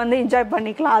ஷாப்பிங்கை வந்து என்ஜாய்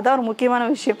பண்ணிக்கலாம். அதான் ஒரு முக்கியமான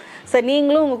விஷயம். ஸோ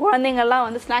நீங்களும் உங்கள் குழந்தைங்கள்லாம்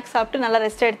வந்து ஸ்நாக்ஸ் சாப்பிட்டு நல்லா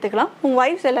ரெஸ்ட் எடுத்துக்கலாம். உங்கள்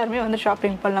ஒய்ஃப்ஸ் எல்லாருமே வந்து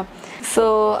ஷாப்பிங் பண்ணலாம். ஸோ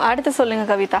அடுத்து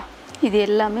சொல்லுங்கள் கவிதா. இது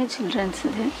எல்லாமே சில்ட்ரன்ஸ்.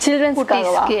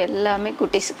 சில்ட்ரன்ஸ்க்கு எல்லாமே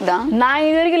குட்டீஸ்க்கு தான். நான்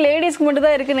இது வரைக்கும் லேடிஸ்க்கு மட்டும்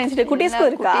தான் இருக்குன்னு நினச்சிட்டேன். குட்டீஸ்க்கு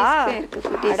இருக்கா?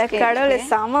 கடவுளே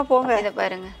செம போங்க. இதை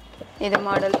பாருங்க. இது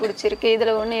மாடல் பிடிச்சிருக்கு, இதில்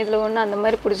ஒன்று அந்த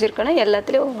மாதிரி பிடிச்சிருக்குன்னா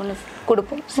எல்லாத்துலேயும் ஒன்று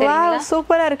கொடுப்போம்.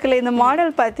 சூப்பராக இருக்குல்ல இந்த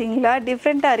மாடல். பார்த்தீங்களா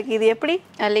டிஃப்ரெண்ட்டாக இருக்குது. இது எப்படி?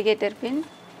 அலிகேட்டர் பின்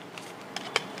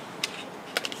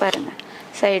பாருங்க,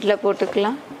 சைடில்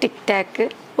போட்டுக்கலாம். டிக்டாக்கு.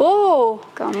 ஓ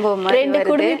காம்போ மாதிரி 2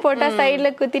 குடுமி போட்டா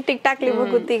சைடுல குத்தி டிக்டாக் லிப்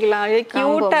குத்திக்கலாம்.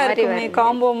 கியூட்டா இருக்குமே,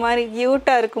 காம்போ மாதிரி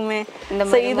கியூட்டா இருக்குமே. இந்த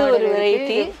மாதிரி இது ஒரு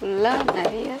வெரைட்டி ஃபுல்லா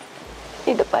நிறைய.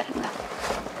 இது பாருங்க,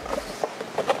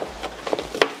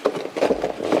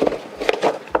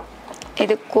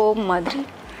 இது கோம் மாதிரி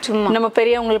சும்மா நம்ம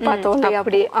பெரியவங்களுக்கு பார்த்தோம்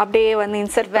அப்படியே வந்து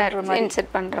இன்சர்ட்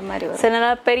பண்ற மாதிரி சில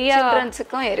பெரிய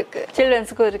சில்ட்ரன்ஸுக்கும்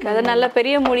இருக்கு. அது நல்ல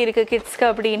பெரிய மூடி இருக்கு கிட்ஸ்க்கு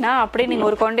அப்படின்னா அப்படியே நீங்க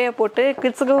ஒரு கொண்டையை போட்டு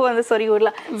கிட்ஸுக்கும் வந்து சொறி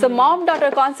விடலாம். ஸோ மாம்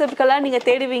டாட்டர் கான்செப்ட்கெல்லாம் நீங்க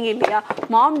தேடுவீங்க இல்லையா?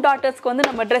 மாம் டாட்டர்ஸ்க்கு வந்து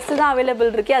நம்ம ட்ரெஸ் தான்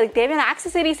அவைலபிள் இருக்கு. அதுக்கு தேவையான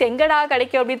ஆக்சசரிஸ் எங்கடா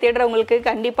கிடைக்கும் அப்படின்னு தேடுறவங்களுக்கு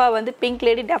கண்டிப்பா வந்து பிங்க்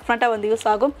லேடி டெஃபினட்டா வந்து யூஸ்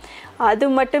ஆகும். அது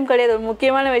மட்டும் கிடையாது, ஒரு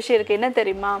முக்கியமான விஷயம் இருக்கு. என்ன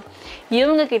தெரியுமா?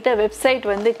 இவங்க கிட்ட வெப்சைட்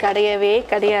வந்து கிடையவே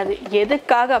கிடையாது.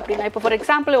 எதுக்காக அப்படின்னா, இப்போ ஃபார்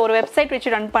எக்ஸாம்பிள் ஒரு வெப்சைட்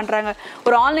வச்சு ரன் பண்றாங்க,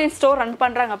 ஒரு ஆன்லைன் ஸ்டோர் ரன்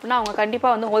பண்றாங்க அப்படின்னா அவங்க கண்டிப்பா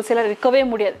வந்து ஹோல்சேலர் இருக்கவே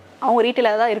முடியாது. அவங்க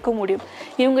ரீட்டைலர் தான் இருக்க முடியும்.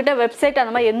 இவங்ககிட்ட வெப்சைட்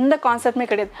அந்த மாதிரி எந்த கான்செப்டுமே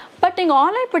கிடையாது. பட் நீங்கள்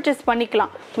ஆன்லைன் பர்ச்சேஸ்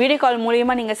பண்ணிக்கலாம். வீடியோ கால்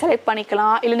மூலியமாக நீங்கள் செலக்ட்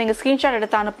பண்ணிக்கலாம், இல்லை நீங்கள் ஸ்க்ரீன்ஷாட்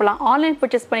எடுத்து அனுப்பலாம். ஆன்லைன்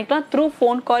பர்ச்சேஸ் பண்ணிக்கலாம் த்ரூ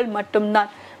ஃபோன் கால்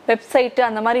மட்டும்தான். வெப்சைட்டு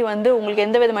அந்த மாதிரி வந்து உங்களுக்கு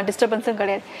எந்த விதமான டிஸ்டர்பன்ஸும்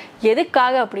கிடையாது.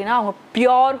 எதுக்காக அப்படின்னா அவங்க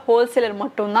பியோர் ஹோல்சேலர்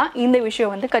மட்டும்தான் இந்த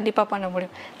விஷயம் வந்து கண்டிப்பாக பண்ண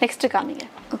முடியும். நெக்ஸ்ட் காமிங்க.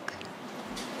 ஓகே,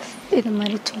 இது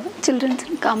மாதிரி சில்ட்ரன்ஸ்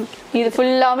இது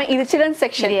ஃபுல்லாமே இது சில்ட்ரன்ஸ்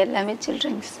செக்ஷன். எல்லாமே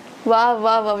சில்ட்ரன்ஸ். வா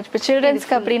வா வா. இப்போ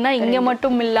சில்ட்ரன்ஸ்க்கு அப்படின்னா இங்கே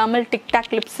மட்டும் இல்லாமல் டிக்டாக்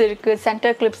கிளிப்ஸ் இருக்குது,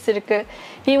 சென்டர் கிளிப்ஸ் இருக்குது.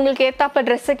 இவங்களுக்கு ஏற்றாப்புல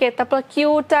ட்ரெஸ்ஸுக்கு ஏற்றாப்புல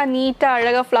க்யூட்டாக நீட்டாக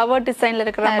அழகாக ஃப்ளவர் டிசைனில்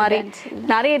இருக்கிற மாதிரி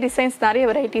நிறைய டிசைன்ஸ், நிறைய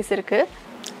வெரைட்டிஸ் இருக்குது.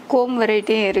 கோம்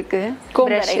வெரைட்டியும் இருக்குது,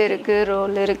 ப்ரஷ் இருக்குது,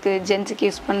 ரோல் இருக்குது, ஜென்ஸுக்கு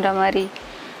யூஸ் பண்ணுற மாதிரி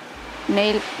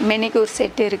நெயில் மெனிக்யூர்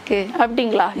செட் இருக்குது.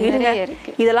 அப்படிங்களா? நிறைய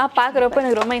இருக்குது. இதெல்லாம் பார்க்குறப்ப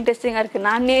எனக்கு ரொம்ப இன்ட்ரெஸ்டிங்காக இருக்குது.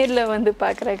 நான் நேரில் வந்து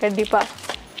பார்க்குறேன் கண்டிப்பாக.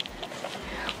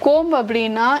 கோம்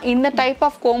அப்படின்னா இந்த டைப்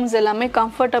ஆஃப் கோம்ஸ் எல்லாமே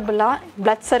கம்ஃபர்டபுளாக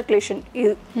பிளட் சர்க்குலேஷன்,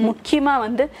 இது முக்கியமாக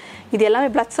வந்து இது எல்லாமே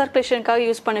பிளட் சர்க்குலேஷனுக்காக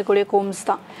யூஸ் பண்ணக்கூடிய கோம்ஸ்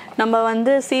தான். நம்ம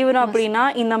வந்து சீவிரம் அப்படின்னா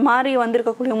இந்த மாதிரி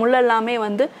வந்திருக்கக்கூடிய முள் எல்லாமே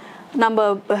வந்து நம்ம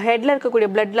ஹெட்டில் இருக்கக்கூடிய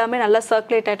பிளட் எல்லாமே நல்லா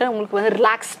சர்க்குலேட் ஆகிட்டு உங்களுக்கு வந்து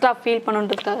ரிலாக்ஸ்டாக ஃபீல்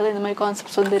பண்ணுன்றதுக்காக இந்த மாதிரி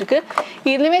கான்செப்ட்ஸ் வந்து இருக்குது.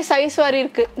 இதுலேயுமே சைஸ் வாரி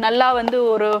இருக்குது. நல்லா வந்து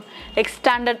ஒரு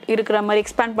எக்ஸ்டாண்டர்ட் இருக்கிற மாதிரி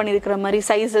எக்ஸ்பேண்ட் பண்ணியிருக்கிற மாதிரி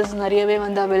சைஸஸ் நிறையவே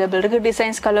வந்து அவைலபிள் இருக்குது.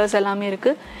 டிசைன்ஸ் கலர்ஸ் எல்லாமே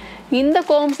இருக்குது. இந்த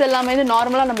கோம்ஸ் எல்லாமே வந்து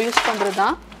நார்மலாக நம்ம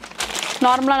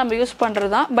யூஸ் பண்ணுறது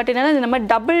தான். பட் என்னென்னா இந்த மாதிரி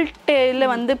டபுள் டேயில்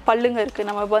வந்து பல்லுங்க இருக்குது.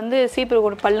 நம்ம வந்து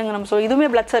சீப்பிரோட பல்லுங்க நம்ம ஸோ இதுவுமே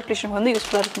பிளட் சர்க்குலேஷன் வந்து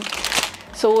யூஸ்ஃபுல்லாக இருக்கும்.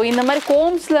 ஸோ இந்த மாதிரி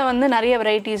கோம்ஸில் வந்து நிறைய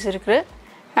வெரைட்டிஸ் இருக்குது.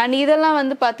 அண்ட் இதெல்லாம்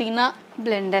வந்து பார்த்தீங்கன்னா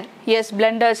பிளெண்டர்.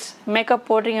 பிளெண்டர்ஸ் மேக்கப்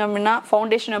போடுறீங்க அப்படின்னா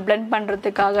ஃபவுண்டேஷனை பிளெண்ட்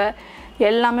பண்ணுறதுக்காக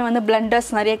எல்லாமே வந்து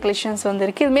பிளெண்டர்ஸ் நிறைய கலெக்ஷன்ஸ் வந்து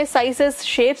இருக்குது. இதுமாரி சைஸஸ்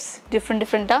ஷேப்ஸ்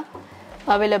டிஃப்ரெண்ட்டாக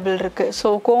அவைலபிள் இருக்குது. ஸோ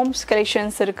கோம்ஸ்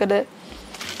கலெக்ஷன்ஸ் இருக்குது.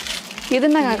 இது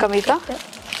என்னங்க கவிதா?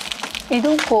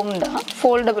 இதுவும் கோம் தான்,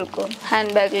 ஃபோல்டபுள் கோம்,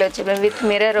 ஹேண்ட்பேக்கில் வச்சுக்கலாம் வித்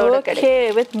மிரரோட. ஓகே,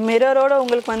 வித் மிரரோட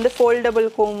உங்களுக்கு வந்து ஃபோல்டபுள்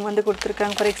கோம் வந்து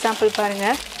கொடுத்துருக்காங்க. ஃபார் எக்ஸாம்பிள்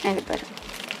பாருங்கள், இது பாருங்கள்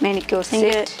மேனிக்யூர்.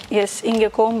 இங்கே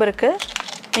கோம் இருக்குது,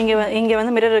 இங்கே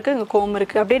வந்து மிரர் இருக்குது, இங்கே கோம்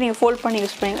இருக்குது. அப்படியே நீங்கள் ஃபோல்ட் பண்ணி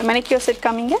யூஸ் பண்ணுங்க. மேனிக்யூர் செட்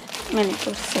காமிங்க.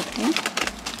 மேனிக்யூர் செட்டுங்க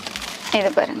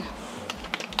இதை பாருங்கள்.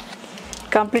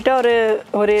 கம்ப்ளீட்டாக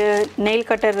ஒரு நெயில்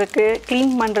கட்டர் இருக்குது.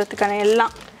 க்ளீன் பண்ணுறதுக்கான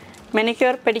எல்லாம்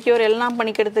மெனிக்யூர் பெடிக்யூர் எல்லாம்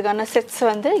பண்ணிக்கிறதுக்கான செட்ஸ்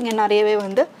வந்து இங்கே நிறையவே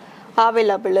வந்து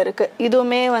அவைலபிள் இருக்குது.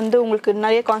 இதுவுமே வந்து உங்களுக்கு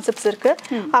நிறைய கான்செப்ட்ஸ்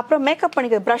இருக்குது. அப்புறம் மேக்கப்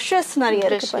பண்ணிக்கிற ப்ரஷஸ் நிறைய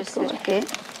இருக்குது.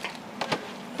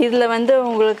 இதில் வந்து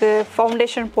உங்களுக்கு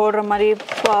ஃபவுண்டேஷன் போடுற மாதிரி,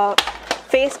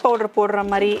 ஃபேஸ் பவுடர் போடுற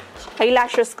மாதிரி,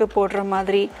 ஐலாஷஸ்க்கு போடுற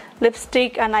மாதிரி,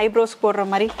 லிப்ஸ்டிக் அண்ட் ஐப்ரோஸ் போடுற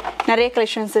மாதிரி நிறைய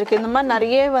கலெக்ஷன்ஸ் இருக்குது. இந்த மாதிரி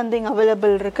நிறைய வந்து இங்கே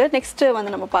அவைலபிள் இருக்குது. நெக்ஸ்ட்டு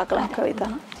வந்து நம்ம பார்க்கலாம் கவிதா.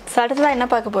 அடுத்ததான் என்ன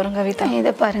பார்க்க போகிறோம் கவிதா?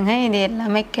 இதை பாருங்கள், இது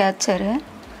எல்லாமே கேச்சரு.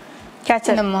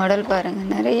 இந்த மாடல் பாருங்கள்,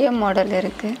 நிறைய மாடல்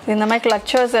இருக்குது. இந்த மாதிரி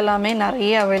கிளச்சர்ஸ் எல்லாமே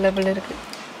நிறைய அவைலபிள் இருக்குது.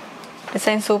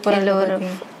 Design super. இல்லை ஒரு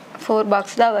 4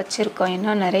 பாக்ஸ் தான் வச்சுருக்கோம்,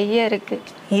 இன்னும் நிறைய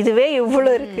இருக்குது. இதுவே இவ்வளோ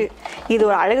இருக்குது. இது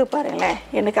ஒரு அழகு பாருங்களேன்.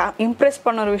 எனக்கு இம்ப்ரெஸ்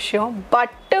பண்ண ஒரு விஷயம்,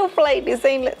 பட்டர்ஃப்ளை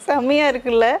டிசைனில் செம்மையாக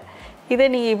இருக்குல்ல. இதை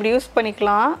நீங்கள் இப்படி யூஸ்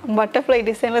பண்ணிக்கலாம். பட்டர்ஃப்ளை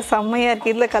டிசைனில் செம்மையாக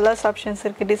இருக்குது. இதில் கலர்ஸ் ஆப்ஷன்ஸ்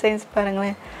இருக்குது. டிசைன்ஸ்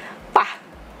பாருங்களேன். பா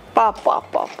பா பா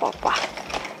பா பா பா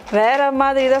வேறு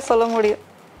மாதிரி தான் சொல்ல முடியும்.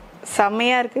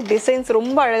 செம்மையாக இருக்குது. டிசைன்ஸ்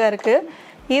ரொம்ப அழகாக இருக்குது.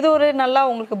 இது ஒரு நல்லா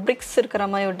உங்களுக்கு பிரிக்ஸ் இருக்கிற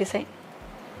மாதிரி ஒரு டிசைன்.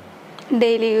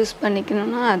 டெய்லி யூஸ்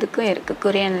பண்ணிக்கணும்னா அதுக்கும் இருக்குது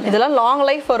கொரியனில். இதெல்லாம் லாங்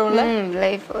லைஃப் வரும்ல?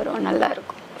 லைஃப் வரும்,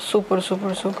 நல்லாயிருக்கும். Super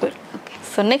super super. Okay,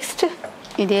 so next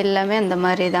இது எல்லாமே அந்த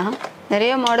மாதிரி தான்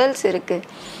நிறைய மாடல்ஸ் இருக்குது.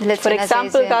 இதில் ஃபார்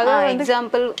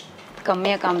எக்ஸாம்பிள்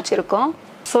கம்மியாக காமிச்சிருக்கோம்.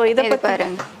 ஸோ இதை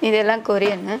பாருங்க, இதெல்லாம்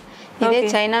கொரியனு. இதே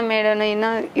சைனா மேடுன்னு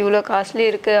இன்னும் இவ்வளோ காஸ்ட்லி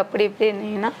இருக்குது அப்படி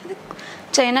இப்படின்னா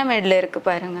சைனா மேடில் இருக்குது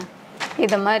பாருங்கள்.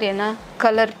 இதை மாதிரி என்ன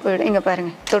கலர் போய்டும். இங்கே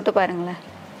பாருங்கள், தொட்டு பாருங்களேன்.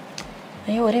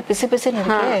 ஐயோ, ஒரே பிசு பிசுன்னு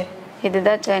இருக்கு.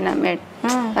 இதுதான் சைனா மேட்.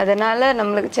 அதனால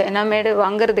நம்மளுக்கு சைனா மேடு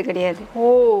வாங்குறது கிடையாது. ஓ,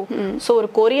 ஸோ ஒரு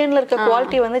கொரியனில் இருக்க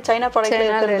குவாலிட்டி வந்து சைனா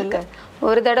ப்ராடக்ட்ல இருக்கு.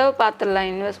 ஒரு தடவை பார்த்துடலாம்,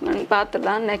 இன்வெஸ்ட்மெண்ட்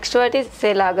பார்த்துடலாம், நெக்ஸ்ட் வாட்டி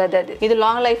சேல் ஆகாது. அது இது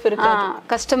லாங் லைஃப் இருக்கு.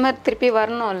 கஸ்டமர் திருப்பி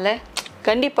வரணும்ல.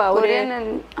 கண்டிப்பா கொரியன்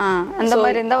அந்த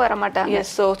மாதிரி இருந்தால் வர மாட்டாங்க.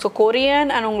 எஸ். ஸோ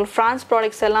கொரியன் அண்ட் உங்களுக்கு ஃப்ரான்ஸ்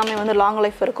ப்ராடக்ட்ஸ் எல்லாமே வந்து லாங்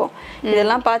லைஃப் இருக்கும்.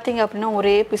 இதெல்லாம் பார்த்தீங்க அப்படின்னா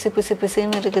ஒரே பிசு பிசு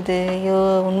பிசுன்னு இருக்குது. ஐயோ,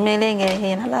 உண்மையிலே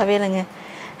இங்கே நல்லாவே இல்லைங்க.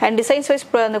 அண்ட் டிசைன்ஸ் வைஸ்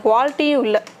அந்த குவாலிட்டியும்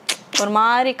இல்லை. ஒரு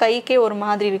மாதிரி கைக்கே ஒரு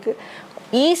மாதிரி இருக்குது.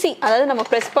 ஈஸி, அதாவது நம்ம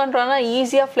ப்ரெஸ் பண்ணுறோன்னா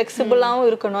ஈஸியாக ஃப்ளெக்சிபிளாகவும்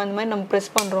இருக்கணும். இந்த மாதிரி நம்ம ப்ரெஸ்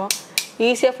பண்ணுறோம்,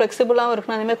 ஈஸியாக ஃப்ளெக்சிபிளாகவும்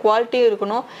இருக்கணும். அந்தமாதிரி குவாலிட்டியும்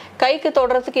இருக்கணும். கைக்கு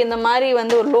தொடுறதுக்கு இந்த மாதிரி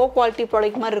வந்து ஒரு லோ குவாலிட்டி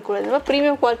ப்ராடக்ட் மாதிரி இருக்கக்கூடாது. இந்த மாதிரி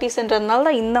ப்ரீமியம் குவாலிட்டிஸ்ன்றதுனால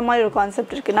தான் இந்த மாதிரி ஒரு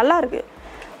கான்செப்ட் இருக்குது. நல்லாயிருக்கு.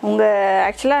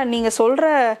 ஆக்சுவலாக நீங்கள் சொல்கிற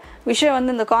விஷயம்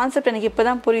வந்து இந்த கான்செப்ட் எனக்கு இப்போ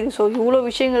தான் புரியுது. ஸோ இவ்வளோ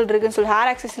விஷயங்கள் இருக்குதுன்னு சொல்லி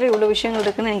ஹேர் ஆக்சஸரியில் இவ்வளோ விஷயங்கள்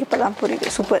இருக்குதுன்னு எனக்கு இப்போ தான்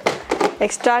புரியுது. Super,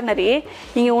 extraordinary.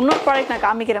 நீங்கள் இன்னொரு ப்ராடக்ட் நான்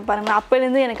காமிக்கிறேன் பாருங்கள்.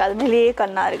 அப்போலேருந்து எனக்கு அது மேலேயே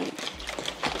கண்ணாக இருக்குது.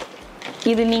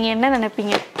 இது நீங்கள் என்ன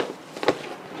நினைப்பீங்க?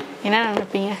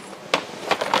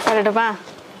 கரெக்டுமா?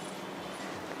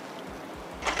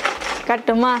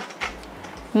 கட்டுமா?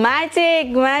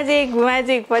 Magic magic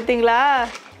magic. பார்த்தீங்களா,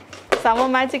 செம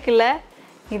மேஜிக் இல்லை?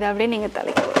 இது அப்படியே நீங்கள்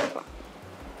தலைக்கு போட்டுக்கலாம்.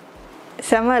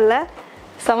 செம இல்லை?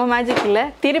 செம மேஜிக் இல்லை?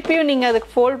 திருப்பியும் நீங்கள் அதுக்கு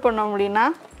ஃபோல்ட் பண்ண முடியும்னா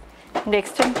இந்த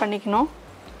எக்ஸ்டெண்ட் பண்ணிக்கணும்.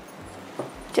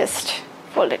 ஜஸ்ட்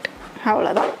ஃபோல்ட் இட்,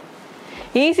 அவ்வளோதான்.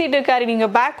 Easy to carry.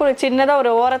 நீங்கள் பேக் ஒரு சின்னதாக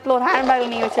ஒரு ஓரத்தில் ஒரு ஹேண்ட்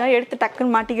பேக்கில் நீங்கள் வச்சுன்னா எடுத்து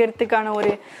டக்குன்னு மாட்டிக்கிறதுக்கான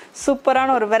ஒரு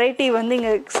சூப்பரான ஒரு வெரைட்டி வந்து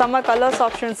இங்கே செம்ம கலர்ஸ்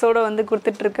ஆப்ஷன்ஸோடு வந்து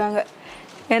கொடுத்துட்ருக்காங்க.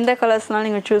 எந்த கலர்ஸ்னாலும்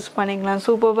நீங்கள் சூஸ் பண்ணிக்கலாம்.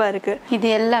 சூப்பராக இருக்குது. இது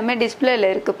எல்லாமே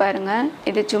டிஸ்பிளேல இருக்குது பாருங்கள்.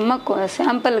 இது சும்மா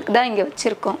சாம்பிளுக்கு தான் இங்கே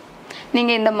வச்சுருக்கோம்.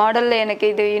 நீங்கள் இந்த மாடலில் எனக்கு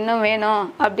இது இன்னும் வேணும்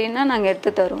அப்படின்னா நாங்கள்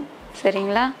எடுத்து தருவோம்.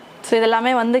 சரிங்களா? ஸோ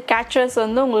இதெல்லாமே வந்து கேச்சர்ஸ்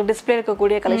வந்து உங்களுக்கு டிஸ்பிளே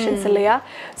இருக்கக்கூடிய கலெக்ஷன்ஸ் இல்லையா.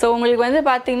 ஸோ உங்களுக்கு வந்து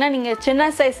பார்த்தீங்கன்னா நீங்கள் சின்ன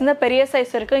சைஸ்லேருந்து பெரிய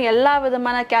சைஸ் வரைக்கும் எல்லா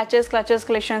விதமான கேச்சர்ஸ் கிளச்சர்ஸ்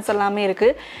கலெக்ஷன்ஸ் எல்லாமே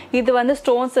இருக்குது. இது வந்து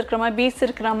ஸ்டோன்ஸ் இருக்கிற மாதிரி, பீட்ஸ்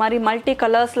இருக்கிற மாதிரி, மல்டி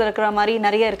கலர்ஸில் இருக்கிற மாதிரி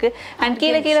நிறைய இருக்குது. அண்ட்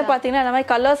கீழே கீழே பார்த்தீங்கன்னா இந்த மாதிரி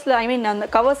கலர்ஸில் அந்த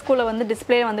கவர்ஸ்குள்ளே வந்து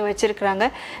டிஸ்பிளே வந்து வச்சிருக்கிறாங்க.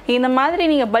 இந்த மாதிரி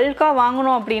நீங்கள் பல்காக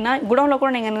வாங்கணும் அப்படின்னா குடோனில்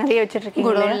கூட நீங்கள் நிறைய வச்சுருக்கீங்க.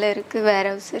 குடோனில் இருக்குது, வேர்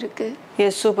ஹவுஸ் இருக்குது.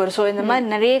 S, super. ஸோ இந்த மாதிரி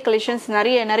நிறைய கலெக்ஷன்ஸ்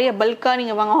நிறைய பல்காக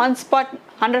நீங்கள் வாங்க. ஆன் ஸ்பாட்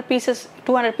 100 pieces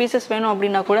 200 pieces வேணும்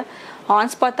அப்படின்னா கூட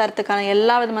ஆன் ஸ்பாட் தரத்துக்கான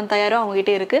எல்லா விதமான தயாரும்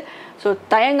அவங்ககிட்ட இருக்குது. ஸோ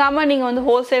தயங்காமல் நீங்கள் வந்து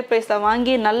ஹோல்சேல் ப்ரைஸில்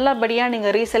வாங்கி நல்லபடியாக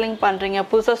நீங்கள் ரீசெல்லிங் பண்ணுறீங்க,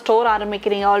 புதுசாக ஸ்டோர்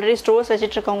ஆரம்பிக்கிறீங்க, ஆல்ரெடி ஸ்டோர்ஸ்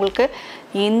வச்சுட்ருக்கவங்களுக்கு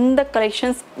இந்த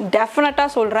கலெக்ஷன்ஸ் டெஃபினட்டாக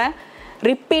சொல்கிறேன்.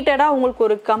 ரிப்பீட்டடாக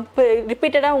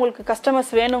உங்களுக்கு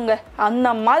கஸ்டமர்ஸ் வேணுங்க, அந்த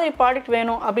மாதிரி ப்ராடக்ட்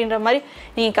வேணும் அப்படின்ற மாதிரி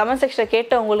நீங்கள் கமெண்ட் செக்ஷனில்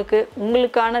கேட்ட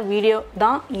உங்களுக்கான வீடியோ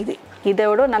தான் இது. இதை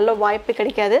விட நல்ல வாய்ப்பு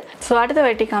கிடைக்காது. ஸோ அடுத்த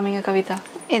வெரைட்டி காமிங்க கவிதா.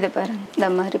 இதை பாருங்க, இந்த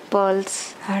மாதிரி பேர்ல்ஸ்.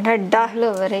 அடடா, இவ்வளோ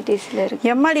வெரைட்டிஸில் இருக்குது.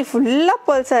 எம்மாடி ஃபுல்லாக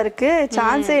பேர்ல்ஸாக இருக்குது,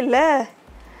 சான்ஸே இல்லை.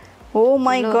 ஓ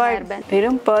மை காட்,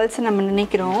 வெறும் பேர்ல்ஸ் நம்ம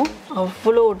நினைக்கிறோம்,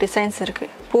 அவ்வளோ டிசைன்ஸ்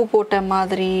இருக்குது. பூ போட்ட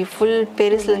மாதிரி, ஃபுல்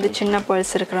பெருசுலேருந்து சின்ன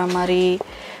பேர்ல்ஸ் இருக்கிற மாதிரி,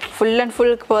 ஃபுல் அண்ட்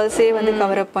ஃபுல் பேர்ல்ஸே வந்து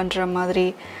கவர் அப் பண்ணுற மாதிரி.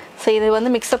 ஸோ இது வந்து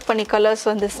மிக்ஸ்அப் பண்ணி கலர்ஸ்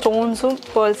வந்து ஸ்டோன்ஸும்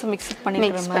பேர்ல்ஸும் மிக்ஸ்அப்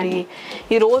பண்ணிக்கிற மாதிரி.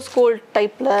 இது ரோஸ் கோல்ட்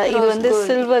டைப்பில், இது வந்து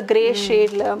சில்வர் கிரே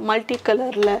ஷேடில், மல்டி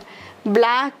கலரில்,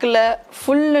 பிளாக்ல,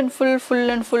 ஃபுல் அண்ட்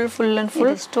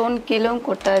ஃபுல் ஸ்டோன் கீழவும்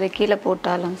கொட்டாது, கீழே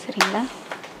போட்டாலும் சரிங்களா,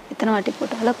 எத்தனை வாட்டி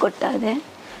போட்டாலும் கொட்டாது.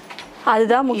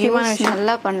 அதுதான் முக்கியமான விஷயம்.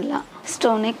 நல்லா பண்ணலாம்,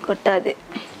 ஸ்டோனே கொட்டாது.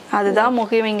 அதுதான்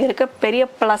முக்கியம். இங்கே இருக்க பெரிய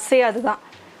ப்ளஸ்ஸே அதுதான்.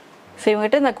 ஸோ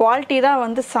இவங்ககிட்ட இந்த குவாலிட்டி தான்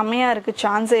வந்து செம்மையாக இருக்குது,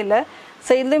 சான்ஸே இல்லை.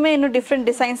 ஸோ இதுலேயுமே இன்னும் டிஃப்ரெண்ட்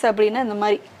டிசைன்ஸ் அப்படின்னா இந்த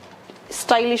மாதிரி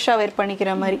ஸ்டைலிஷாக வேர்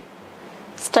பண்ணிக்கிற மாதிரி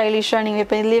ஸ்டைலிஷாக நீங்கள்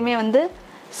இப்போ இதுலேயுமே வந்து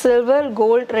சில்வர்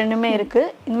கோல்டு ரெண்டுமே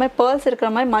இருக்குது. இந்த மாதிரி பேர்ல்ஸ் இருக்கிற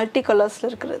மாதிரி மல்டி கலர்ஸில்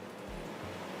இருக்கிறது.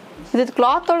 இது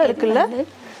கிளாத்தோடு இருக்குல்ல,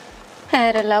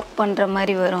 ஹேரை லாக் பண்ணுற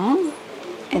மாதிரி வரும்.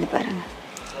 இது பாருங்கள்,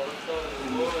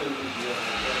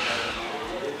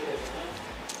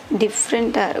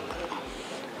 டிஃப்ரெண்ட்டாக இருக்கும்.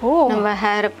 ஓ, நம்ம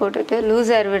ஹேரை போட்டுட்டு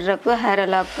லூஸ் ஹேர் விடுறப்போ ஹேரை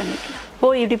லாக் பண்ணிக்கலாம். ஓ,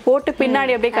 இப்படி போட்டு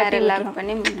பின்னாடி அப்படியே ஹேரை லாக்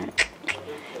பண்ணி முன்னாடி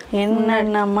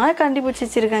என்னென்னமா கண்டுபிடிச்சி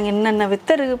வச்சிருக்காங்க, என்னென்ன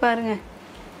வித்த இருக்கு பாருங்க,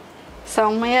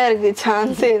 செம்மையாக இருக்குது,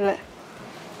 சான்ஸே இல்லை.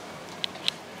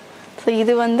 ஸோ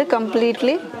இது வந்து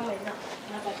கம்ப்ளீட்லி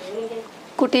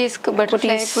குட்டீஸ்க்கு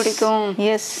பட்டர்ஃப்ளை பிடிக்கும்.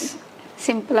 எஸ்,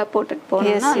 சிம்பிளாக போட்டுட்டு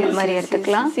போகணும், அந்த மாதிரி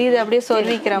எடுத்துக்கலாம். இது அப்படியே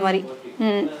சொல்லிக்கிற மாதிரி,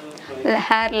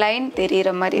 ஹேர் லைன்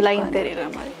தெரிகிற மாதிரி, தெரிகிற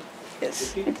மாதிரி.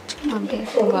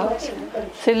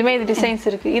 இதுலயுமே இது டிசைன்ஸ்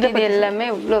இருக்கு. இது எல்லாமே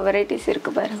இவ்வளோ வெரைட்டிஸ்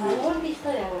இருக்கு பாருங்க.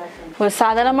 ஒரு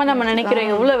சாதாரணமா நம்ம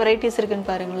நினைக்கிறோம் எவ்வளோ வெரைட்டிஸ் இருக்குன்னு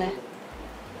பாருங்களேன்.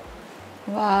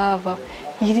 வா வா,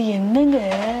 இது என்னங்க,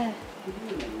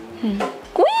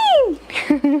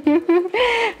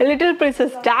 லிட்டில்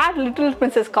பிரின்சஸ், டாட் லிட்டில்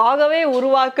பிரின்சஸ்க்காகவே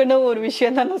உருவாக்குன ஒரு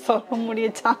விஷயம் தான் நான் சொல்ல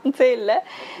முடியும், சான்ஸே இல்லை.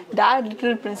 Dad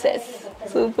little princess,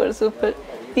 super super.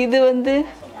 இது வந்து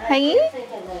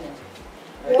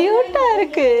கியூட்டா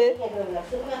இருக்கு.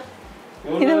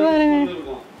 இது பாருங்க,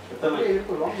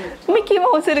 மிக்கி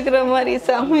மவுஸ் இருக்கிற மாதிரி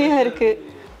செம்மையா இருக்கு,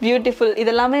 பியூட்டிஃபுல்.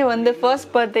 இதெல்லாமே வந்து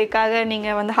ஃபர்ஸ்ட் பர்த்டேக்காக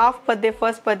நீங்கள் வந்து ஹாஃப் பர்த்டே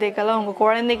ஃபர்ஸ்ட் பர்த்டேக்கெல்லாம் உங்கள்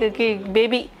குழந்தைக்கு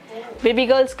பேபி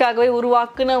கேர்ள்ஸ்க்காகவே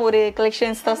உருவாக்குன ஒரு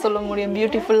கலெக்ஷன்ஸ் தான் சொல்ல முடியும்.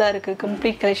 பியூட்டிஃபுல்லாக இருக்குது,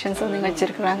 கம்ப்ளீட் கலெக்ஷன்ஸ் வந்து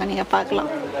வச்சுருக்குறாங்க, நீங்கள்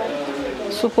பார்க்கலாம்.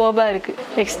 சூப்பர்பாக இருக்குது,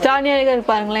 எக்ஸ்ட்ரானியரியாக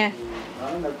இருக்கு பாருங்களேன்.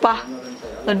 பா,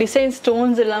 டிசைன்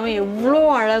ஸ்டோன்ஸ் எல்லாமே எவ்வளோ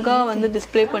அழகாக வந்து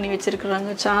டிஸ்பிளே பண்ணி வச்சுருக்குறாங்க,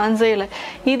 சான்ஸே இல்லை.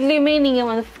 இதுலேயுமே நீங்கள்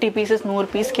வந்து 50 pieces 100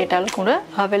 piece கேட்டாலும் கூட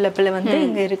அவைலபிள் வந்து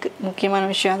இங்கே இருக்குது. முக்கியமான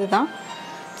விஷயம் அதுதான்.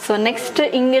 ஸோ நெக்ஸ்ட்டு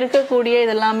இங்கே இருக்கக்கூடிய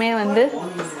இதெல்லாமே வந்து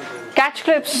கேட்ச்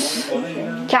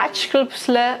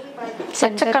கிளிப்ஸில்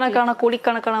லட்சக்கணக்கான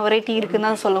கோடிக்கணக்கான வெரைட்டி இருக்குன்னு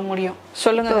தான் சொல்ல முடியும்.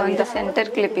 சொல்லுங்கள். இந்த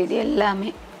சென்டர் கிளிப் இது எல்லாமே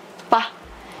பா,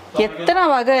 எத்தனை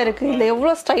வகை இருக்குது, இல்லை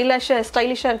எவ்வளோ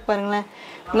ஸ்டைலிஷாக இருக்கு பாருங்களேன்.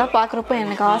 இதெல்லாம் பார்க்குறப்போ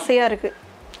எனக்கு ஆசையாக இருக்குது.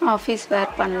 ஆஃபீஸ்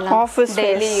வேர் பண்ணலாம், office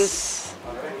daily use.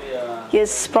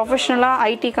 S, ப்ரொஃபஷ்னலாக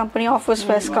IT company office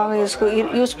வேர்ஸ்க்காக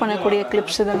use பண்ணக்கூடிய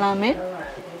கிளிப்ஸ் இதெல்லாமே.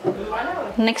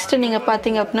 நெக்ஸ்ட்டு நீங்கள்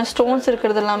பார்த்தீங்க அப்படின்னா ஸ்டோன்ஸ்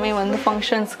இருக்கிறது எல்லாமே வந்து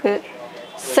ஃபங்க்ஷன்ஸ்க்கு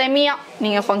செமியாக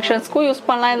நீங்கள் ஃபங்க்ஷன்ஸ்க்கும் யூஸ்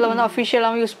பண்ணலாம். இதில் வந்து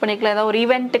அஃபிஷியலாகவும் யூஸ் பண்ணிக்கலாம். ஏதாவது ஒரு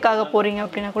ஈவெண்ட்டுக்காக போகிறீங்க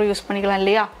அப்படின்னா கூட யூஸ் பண்ணிக்கலாம்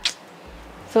இல்லையா.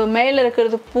 ஸோ மேலே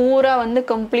இருக்கிறது பூரா வந்து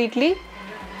கம்ப்ளீட்லி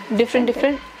டிஃப்ரெண்ட்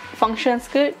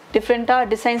ஃபங்க்ஷன்ஸ்க்கு டிஃப்ரெண்ட்டாக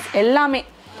டிசைன்ஸ் எல்லாமே.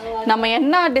 நம்ம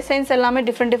என்ன டிசைன்ஸ் எல்லாமே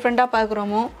டிஃப்ரெண்ட்டாக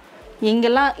பார்க்குறோமோ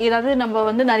இங்கெல்லாம் ஏதாவது நம்ம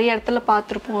வந்து நிறைய இடத்துல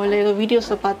பார்த்துருப்போம், இல்லை ஏதோ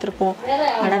வீடியோஸில் பார்த்துருப்போம்.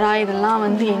 அடடா இதெல்லாம்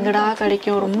வந்து எங்கடா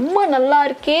கிடைக்கும், ரொம்ப நல்லா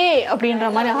இருக்கே அப்படின்ற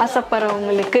மாதிரி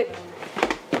ஆசைப்படுறவங்களுக்கு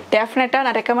டெஃபினட்டாக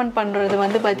நான் ரெக்கமெண்ட் பண்ணுறது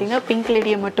வந்து பார்த்திங்கன்னா பிங்க்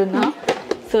லேடியை மட்டும்தான்.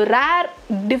 ஸோ ரேர்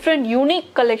டிஃப்ரெண்ட் யூனிக்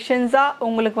கலெக்ஷன்ஸாக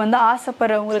உங்களுக்கு வந்து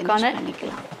ஆசைப்படுறவங்களுக்கான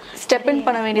ஸ்டெப் இன்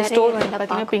பண்ண வேண்டிய ஸ்டோர் வந்து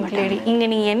பார்த்தீங்கன்னா பிங்க் லேடி. இங்கே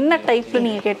நீங்கள் என்ன டைப்பில்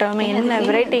நீங்கள் கேட்டாலுமே என்ன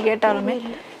வெரைட்டி கேட்டாலுமே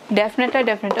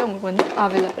டெஃபினட்டாக உங்களுக்கு வந்து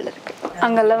அவைலபிள் இருக்குது.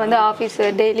 அங்கெல்லாம் வந்து ஆஃபீஸ்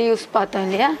டெய்லி யூஸ் பார்த்தோம்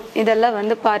இல்லையா, இதெல்லாம்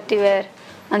வந்து பார்ட்டி வேர்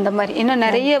அந்த மாதிரி இன்னும்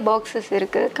நிறைய பாக்ஸஸ்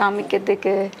இருக்கு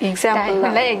காமிக்கிறதுக்கு.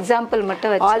 எக்ஸாம்பிள்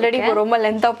மட்டும் ஆல்ரெடி இப்போ ரொம்ப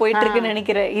லென்த்தாக போயிட்டு இருக்குன்னு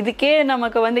நினைக்கிறேன். இதுக்கே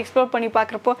நமக்கு வந்து எக்ஸ்ப்ளோர் பண்ணி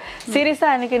பார்க்குறப்போ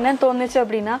சீரியஸாக எனக்கு என்ன தோணுச்சு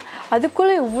அப்படின்னா,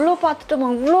 அதுக்குள்ளே இவ்வளோ பார்த்துட்டோம்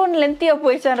இவ்வளோ லென்த்தியாக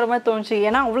போயிடுச்சான்ற மாதிரி தோணுச்சு.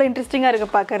 ஏன்னா அவ்வளோ இன்ட்ரெஸ்டிங்காக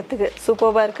இருக்குது பார்க்கறதுக்கு,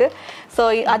 சூப்பராக இருக்குது. ஸோ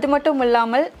அது மட்டும்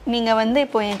இல்லாமல் நீங்கள் வந்து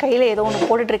இப்போ என் கையில் ஏதோ ஒன்று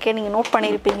போட்டுட்ருக்கேன், நீங்கள் நோட்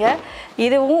பண்ணியிருப்பீங்க.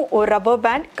 இதுவும் ஒரு ரப்பர்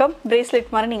பேண்ட் கம்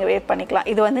பிரேஸ்லெட் மாதிரி நீங்கள் வேர் பண்ணிக்கலாம்.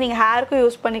 இது வந்து நீங்கள் ஹேருக்கும்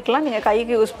யூஸ் பண்ணிக்கலாம், நீங்கள்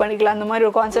கைக்கு யூஸ் பண்ணிக்கலாம். அந்த மாதிரி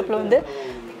ஒரு கான்செப்டில் வந்து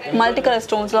multi colour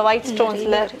ஸ்டோன்ஸில் white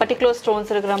ஸ்டோன்ஸில் particular stones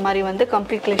இருக்கிற மாதிரி வந்து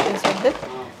கம்ப்ளீட் கலெக்ஷன்ஸ் வந்து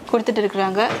கொடுத்துட்டு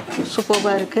இருக்கிறாங்க.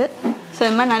 சூப்பராக இருக்குது. ஸோ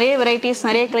இந்த மாதிரி நிறைய வெரைட்டிஸ்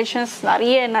நிறைய கலெக்ஷன்ஸ்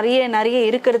நிறைய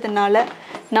இருக்கிறதுனால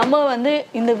நம்ம வந்து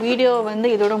இந்த வீடியோ வந்து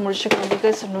இதோட முடிச்சுக்கணும்.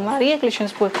 பிகாஸ் நிறைய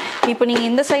கலெக்ஷன்ஸ் போகுது. இப்போ நீங்கள்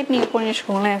இந்த சைட் நீங்கள் போய்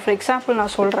வச்சுக்கோங்களேன். ஃபார் எக்ஸாம்பிள்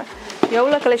நான் சொல்கிறேன்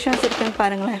எவ்வளோ கலெக்ஷன்ஸ் இருக்குதுன்னு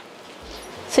பாருங்களேன்.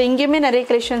 ஸோ இங்கேயுமே நிறைய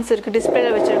கலெக்ஷன்ஸ் இருக்குது,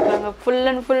 டிஸ்பிளேல வச்சுருக்காங்க. ஃபுல்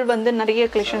அண்ட் ஃபுல் வந்து நிறைய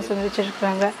கலெக்ஷன்ஸ் வந்து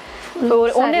வச்சுருக்காங்க. ஸோ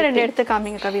ஒரு 1-2 எடுத்து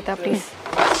காமிங்க கவிதா ப்ளீஸ்.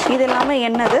 இது எல்லாமே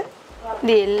என்னது?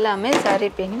 இது எல்லாமே சாரி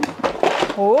பின்.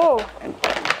 ஓ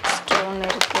ஸ்டோன்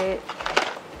இருக்கு.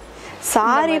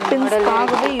 சாரி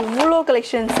பின்ஸ்க்காகவே இவ்வளோ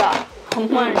கலெக்ஷன்ஸா?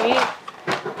 அம்மாடி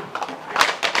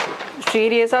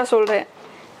சீரியஸாக சொல்கிறேன்.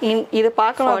 இது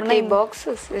பார்க்கலாம். 40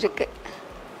 பாக்ஸஸ் இருக்கு.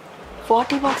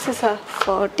 40 பாக்ஸஸா?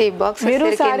 40 பாக்ஸஸ்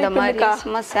இருக்கு. இந்த மாதிரி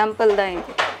சும்மா சாம்பிள் தான் இது.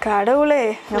 கடவுளே,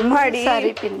 அம்மாடி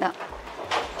சாரி பின் தான்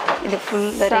இது.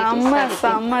 ஃபுல்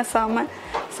செம்ம.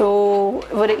 ஸோ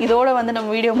ஒரு இதோட வந்து நம்ம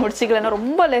வீடியோ முடிச்சிக்கலன்னா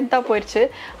ரொம்ப லென்த்தாக போயிடுச்சு.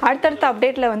 அடுத்தடுத்த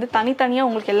அப்டேட்டில் வந்து தனித்தனியாக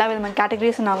உங்களுக்கு எல்லா விதமான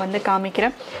கேட்டகரிஸும் நான் வந்து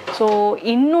காமிக்கிறேன். ஸோ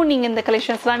இன்னும் நீங்கள் இந்த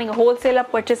கலெக்ஷன்ஸ்லாம் நீங்கள் ஹோல்சேலாக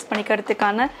பர்ச்சேஸ்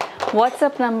பண்ணிக்கிறதுக்கான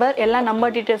வாட்ஸ்அப் நம்பர் எல்லா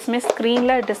நம்பர் டீட்டெயில்ஸுமே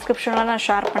ஸ்க்ரீனில் டிஸ்கிரிப்ஷனில் நான்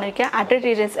ஷேர் பண்ணியிருக்கேன். அட்ரஸ்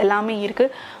டீட்டெயில்ஸ் எல்லாமே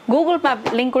இருக்குது. கூகுள் மேப்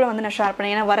லிங்க் கூட வந்து நான் ஷேர்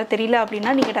பண்ணேன். ஏன்னா வர தெரியல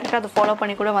அப்படின்னா நீங்கள் டேரெக்டாக அதை ஃபாலோ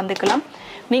பண்ணி கூட வந்துக்கலாம்.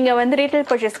 நீங்கள் வந்து ரீட்டைல்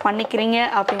பர்ச்சேஸ் பண்ணிக்கிறீங்க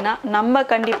அப்படின்னா நம்ம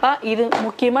கண்டிப்பாக இது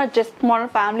முக்கியமாக ஜஸ்ட்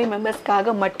மாடர்ன் ஃபேமிலி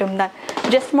மெம்பர்ஸ்க்காக மட்டும்தான்.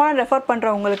 ஜஸ்ட் மாடர்ன் ரெஃபர்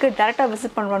பண்ணுறவங்களுக்கு டேரெக்டாக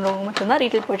விசிட் பண்ணுறவங்க மட்டும்தான்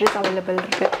ரீட்டைல் பர்ச்சேஸ் அவைலபிள்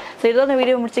இருக்குது. ஸோ இதோட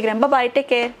வீடியோ முடிச்சுக்கிறேன். பாய்,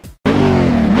 டேக் கேர்.